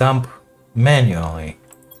 let's dump manually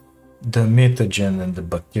the mutagen and the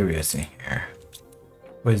bacteria in here.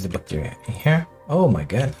 Where's the bacteria? In here? Oh my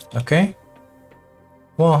god. Okay.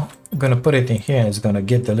 Well, I'm gonna put it in here. It's gonna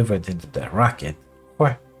get delivered into the rocket.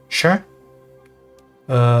 For sure.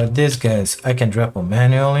 These guys, I can drop them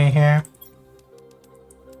manually here.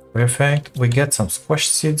 Perfect. We got some squash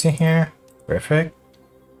seeds in here. Perfect.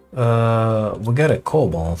 We got a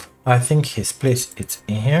cobalt. I think his place it's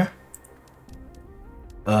in here.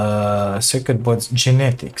 Circuit boards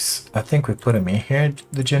genetics. I think we put them in here.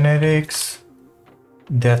 The genetics.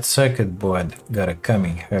 That circuit board gotta come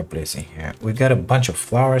in her place in here. We got a bunch of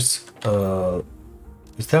flowers.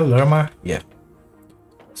 Is that Lerma? Yeah.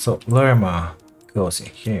 So Lerma goes in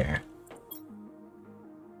here.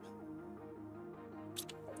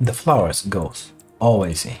 The flowers goes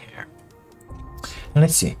always in here. And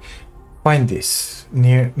let's see. Find this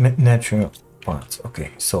near natural ponds.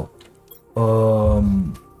 Okay, so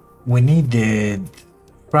we needed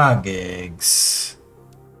frog eggs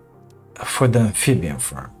for the amphibian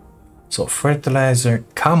farm. So fertilizer,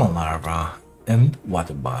 common larva, and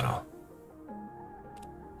water bottle.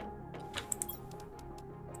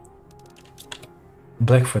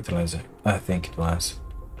 Black fertilizer, I think it was.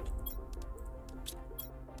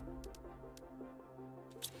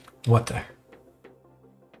 Water.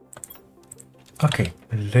 Okay,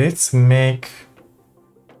 let's make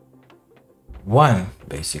one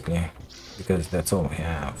basically, because that's all we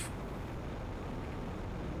have.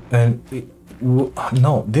 And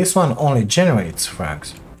no, this one only generates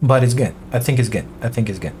frags, but it's good. I think it's good. I think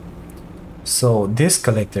it's good. So this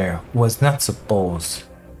collector was not supposed,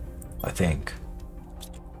 I think,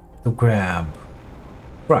 to grab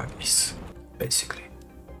froggies, basically.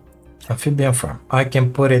 Amphibian farm. I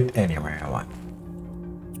can put it anywhere I want.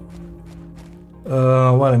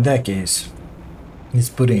 Well, in that case, let's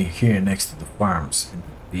put it here next to the farms and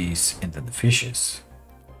the bees and the fishes.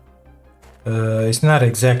 It's not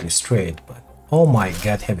exactly straight, but oh my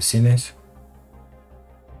god, have you seen this?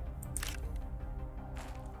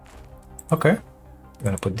 Okay, I'm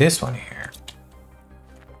gonna put this one here.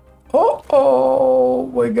 Oh,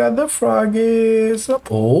 we got the froggies.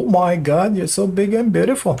 Oh my god, you're so big and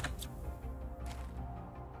beautiful.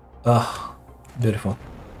 Ah, beautiful.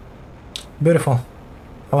 Beautiful.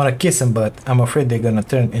 I want to kiss them, but I'm afraid they're gonna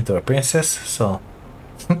turn into a princess, so...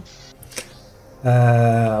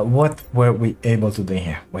 what were we able to do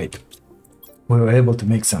here? Wait. We were able to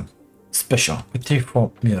make some special with tier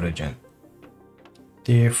 4 mutagen.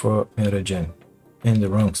 Tier 4 mutagen in the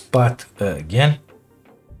wrong spot again.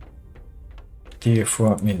 Tier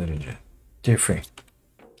 4 mutagen. Tier 3.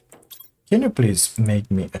 Can you please make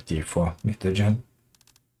me a tier 4 mutagen?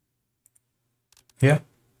 Yeah?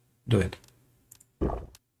 Do it.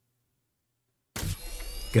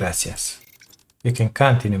 Gracias. You can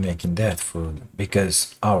continue making that food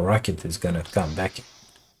because our rocket is gonna come back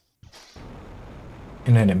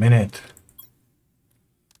in any minute.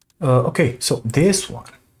 Okay, so this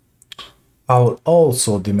one, I'll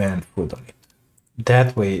also demand food on it.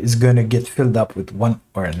 That way it's gonna get filled up with one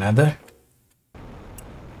or another.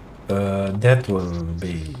 That will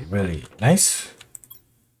be really nice.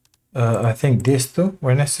 I think these two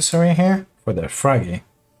were necessary here for the froggy.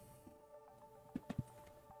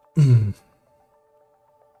 And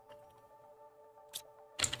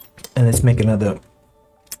let's make another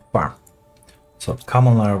farm. So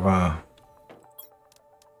common larva,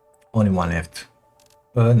 only one left.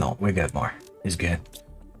 No, we got more. It's good.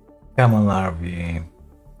 Common larvae,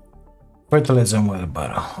 fertilizer and water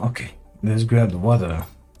bottle. Okay, let's grab the water.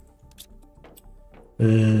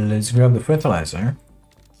 Let's grab the fertilizer.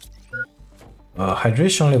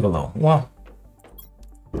 Hydration level low. Well,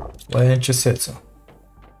 why didn't you say so?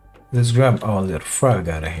 Let's grab our little frog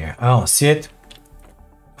out of here. I don't see it.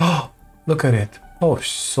 Oh, look at it. Oh,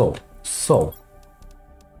 so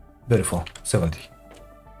beautiful. 70.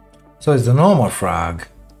 So it's the normal frog,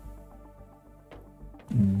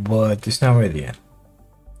 but it's not ready yet.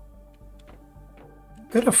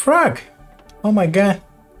 Got a frog. Oh my god.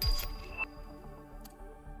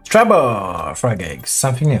 Trouble! Frog eggs.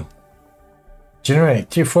 Something new. Generate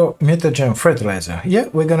tier 4 mutagen fertilizer. Yeah,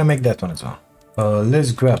 we're gonna make that one as well.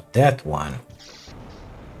 Let's grab that one.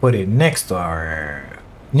 Put it next to our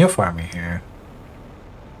new farming here.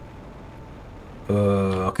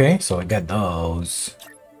 Okay, so I got those.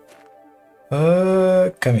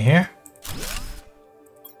 Come here.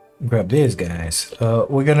 Grab these guys.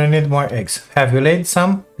 We're gonna need more eggs. Have you laid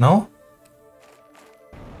some? No?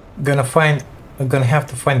 I'm gonna have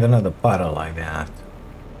to find another bottle like that.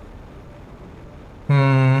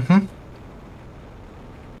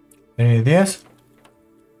 Any ideas?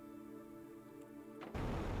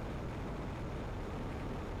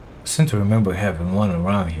 I seem to remember having one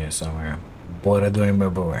around here somewhere, but I don't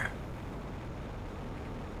remember where.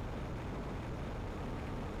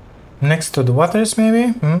 Next to the waters,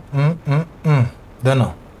 maybe? Don't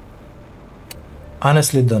know.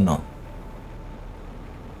 Honestly, don't know.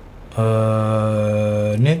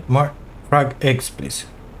 Need more frog eggs, please.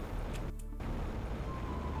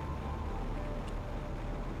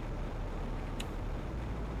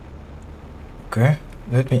 Okay,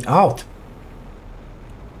 let me out.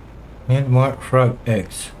 Need more frog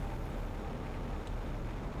eggs.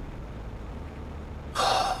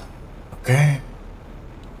 Okay.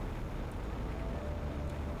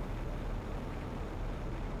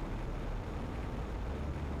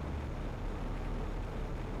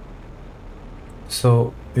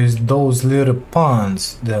 So, is those little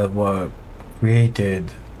ponds that were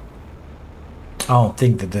created? I don't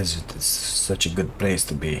think the desert is such a good place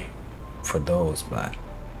to be for those, but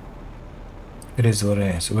it is what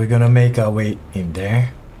it is. We're gonna make our way in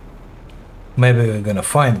there. Maybe we're gonna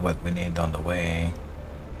find what we need on the way.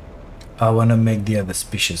 I wanna make the other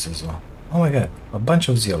species as well. Oh my god, a bunch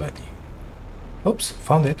of zeolite. Oops,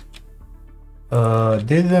 found it.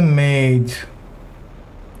 Didn't made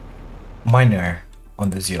miner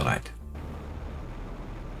on the zeolite.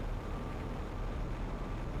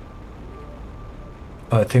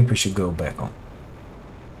 I think we should go back on.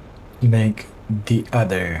 Make the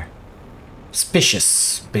other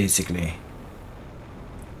species, basically,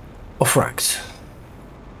 of rocks.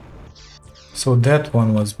 So that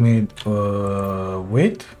one was made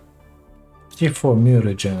with T4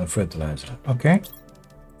 mutagen fertilizer. Okay.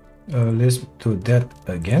 Let's do that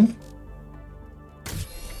again.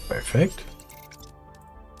 Perfect.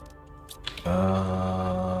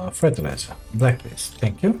 Fertilizer. Black base.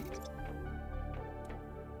 Thank you.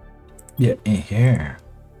 Yeah, in here.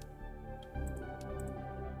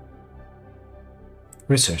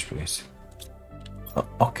 Research, please.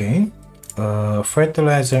 Okay.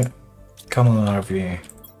 Fertilizer. Camel larvae.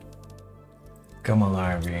 Camel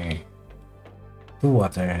larvae. 2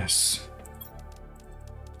 waters.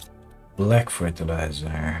 Black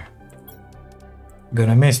fertilizer.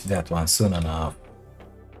 Gonna miss that one soon enough.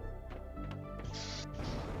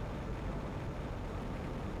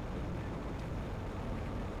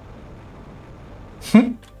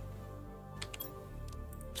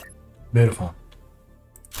 Beautiful.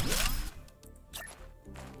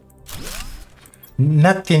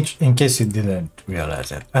 Not in case you didn't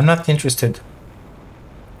realize it, I'm not interested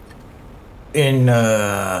in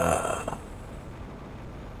the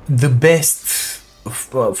best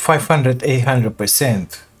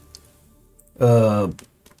 500-800%.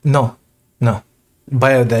 No,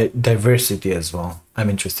 biodiversity as well. I'm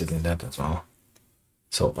interested in that as well.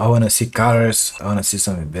 So I want to see colors. I want to see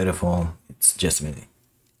something beautiful. It's just me.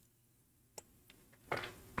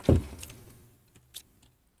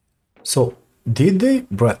 So did they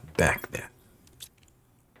brought back that?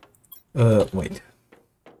 Wait,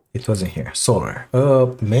 it wasn't here. Solar.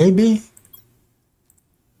 Maybe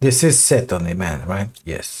this is set on demand, right?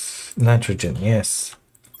 Yes. Nitrogen. Yes.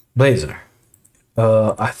 Blazer.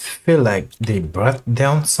 I feel like they brought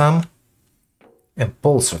down some, and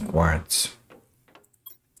pulsar quartz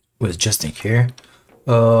was just in here.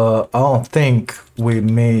 I don't think we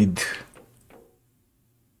made.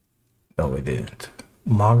 No, we didn't.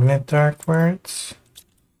 Magnetar quartz.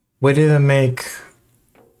 We didn't make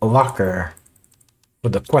a locker for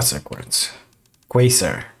the quasar quartz.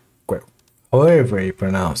 Quasar. However you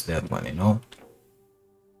pronounce that one, you know.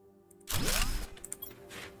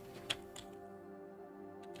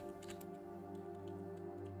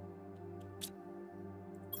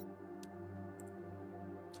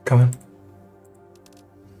 Come on.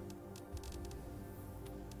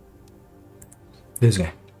 This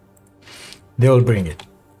guy. They'll bring it.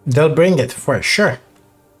 They'll bring it for sure.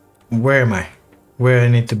 Where am I? Where I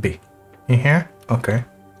need to be? In here? Okay.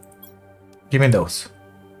 Give me those.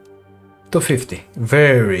 250.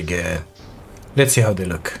 Very good. Let's see how they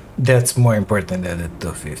look. That's more important than the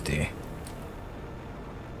 250.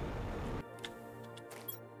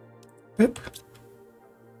 Yep.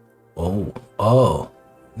 Oh.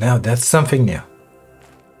 Now that's something new.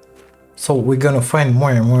 So we're gonna find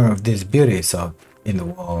more and more of these beauties up in the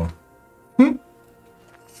wall.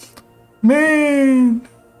 Man!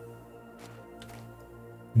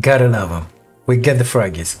 Gotta love them. We get the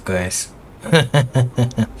froggies, guys.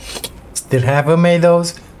 Still haven't made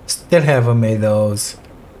those. Still haven't made those.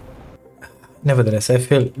 Nevertheless, I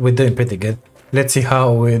feel we're doing pretty good. Let's see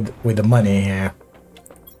how with the money here.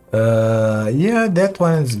 Yeah, that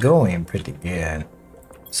one's going pretty good.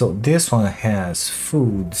 So this one has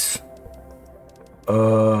foods.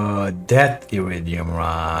 That iridium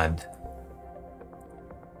rod.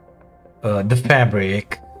 the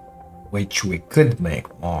fabric, which we could make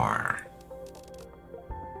more.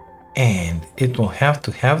 And it will have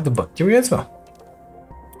to have the bacteria as well,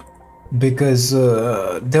 because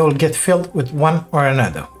they will get filled with one or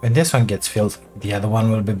another. When this one gets filled, the other one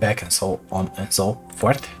will be back, and so on and so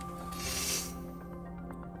forth.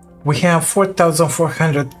 We have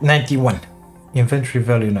 4,491 inventory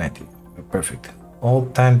value 90. Perfect. All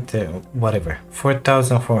time whatever,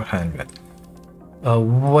 4,400.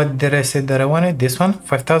 What did I say that I wanted? This one,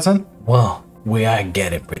 5,000. Well, we are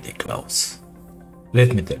getting pretty close.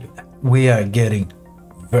 Let me tell you that we are getting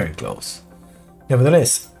very close.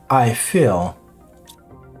 Nevertheless, I feel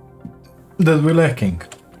that we're lacking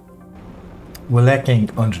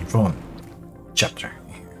on the drone chapter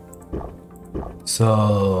here.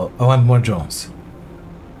 So I want more drones.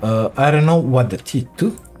 I don't know what the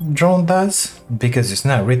T2 drone does because it's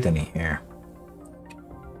not written in here.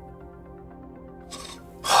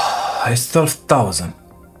 It's 12,000.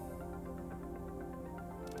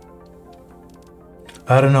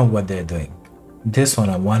 I don't know what they're doing. This one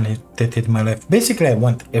I wanted it in my life. Basically, I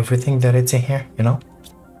want everything that it's in here, you know.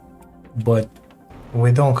 But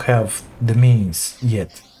we don't have the means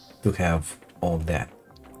yet to have all that.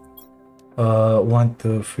 1,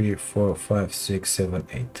 2, 3, 4, 5, 6, 7,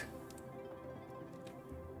 8.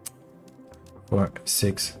 4,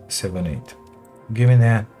 6, 7, 8. Give me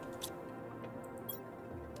that.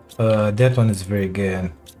 That one is very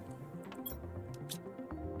good.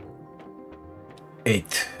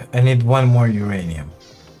 8. I need one more uranium,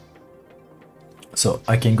 so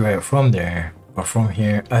I can grab from there or from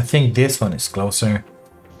here. I think this one is closer.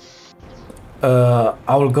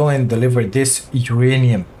 I will go and deliver this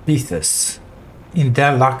uranium pieces in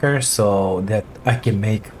that locker so that I can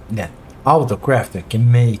make that autocrafter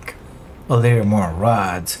can make a layer more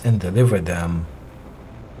rods and deliver them.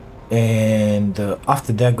 And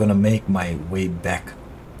after that, gonna make my way back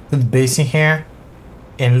to the base in here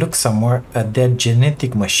and look somewhere at that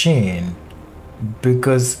genetic machine,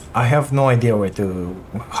 because I have no idea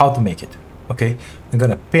how to make it. Okay, I'm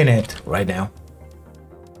gonna pin it right now.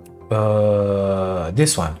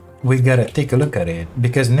 This one, we gotta take a look at it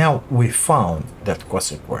because now we found that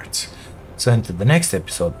cluster quartz. So into the next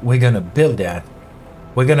episode, we're gonna build that.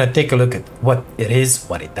 We're gonna take a look at what it is,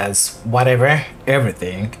 what it does, whatever,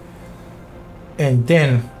 everything. And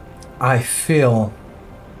then I feel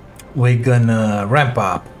we're gonna ramp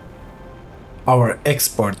up our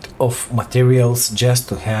export of materials just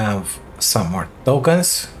to have some more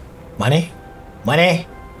tokens. Money,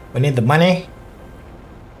 we need the money.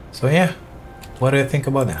 So yeah, what do you think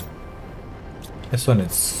about that? This one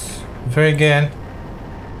is very good.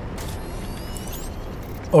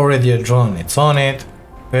 Already a drone, it's on it.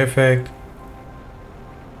 Perfect.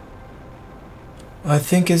 I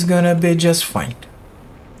think it's gonna be just fine.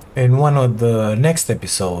 In one of the next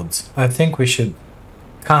episodes, I think we should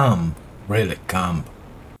really comb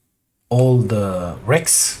all the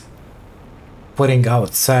wrecks putting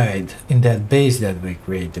outside in that base that we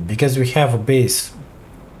created, because we have a base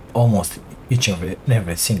almost each of it,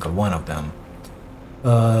 every single one of them.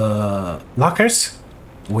 Lockers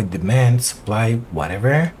with demand, supply,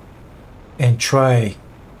 whatever, and try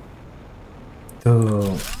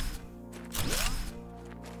to,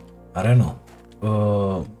 I don't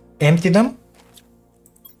know, empty them.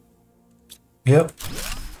 Yep,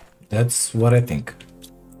 that's what I think.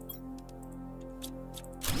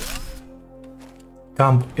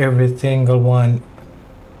 Camp every single one,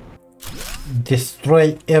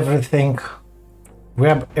 destroy everything,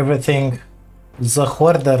 grab everything. The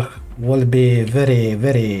hoarder will be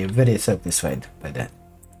very satisfied by that.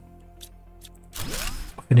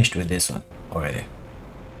 Finished with this one already.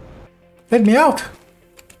 Let me out.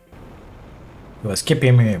 He was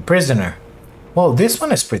keeping me a prisoner. Well, this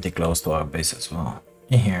one is pretty close to our base as well.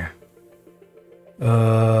 In here.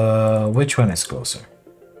 Which one is closer?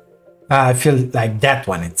 I feel like that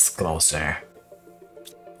one is closer.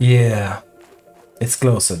 Yeah, it's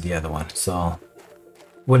closer the other one, so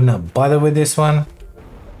will not bother with this one.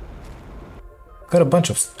 Got a bunch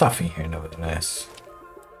of stuff in here nevertheless.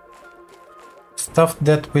 Stuff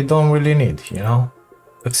that we don't really need, you know?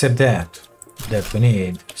 Except that we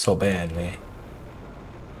need so badly.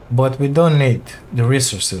 But we don't need the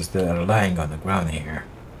resources that are lying on the ground here.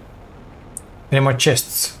 Any more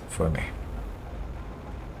chests for me?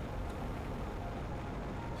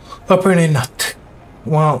 Apparently not.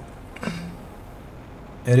 Well,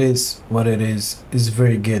 it is what it is. It's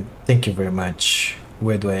very good. Thank you very much.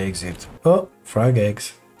 Where do I exit? Oh, frog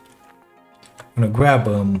eggs. I'm gonna grab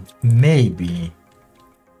them. Maybe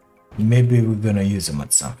we're gonna use them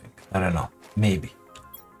at something. I don't know. Maybe.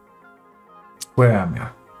 Where am I?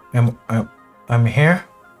 I'm here.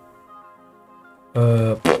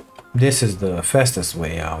 This is the fastest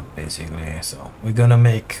way out, basically. So we're gonna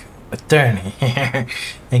make a turn here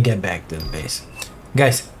and get back to the base.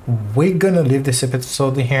 Guys, we're gonna leave this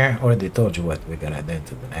episode here. Already told you what we're gonna do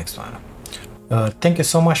to the next one. Thank you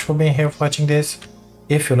so much for being here watching this.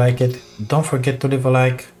 If you like it, don't forget to leave a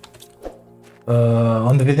like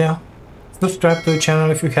on the video. Subscribe to the channel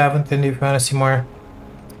if you haven't, and if you want to see more.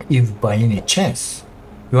 If by any chance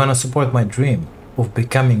you want to support my dream of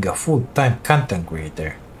becoming a full-time content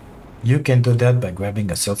creator, you can do that by grabbing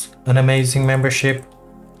an amazing membership.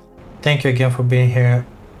 Thank you again for being here.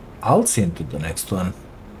 I'll see you to the next one.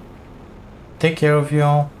 Take care of you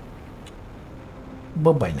all.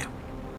 Bye bye now.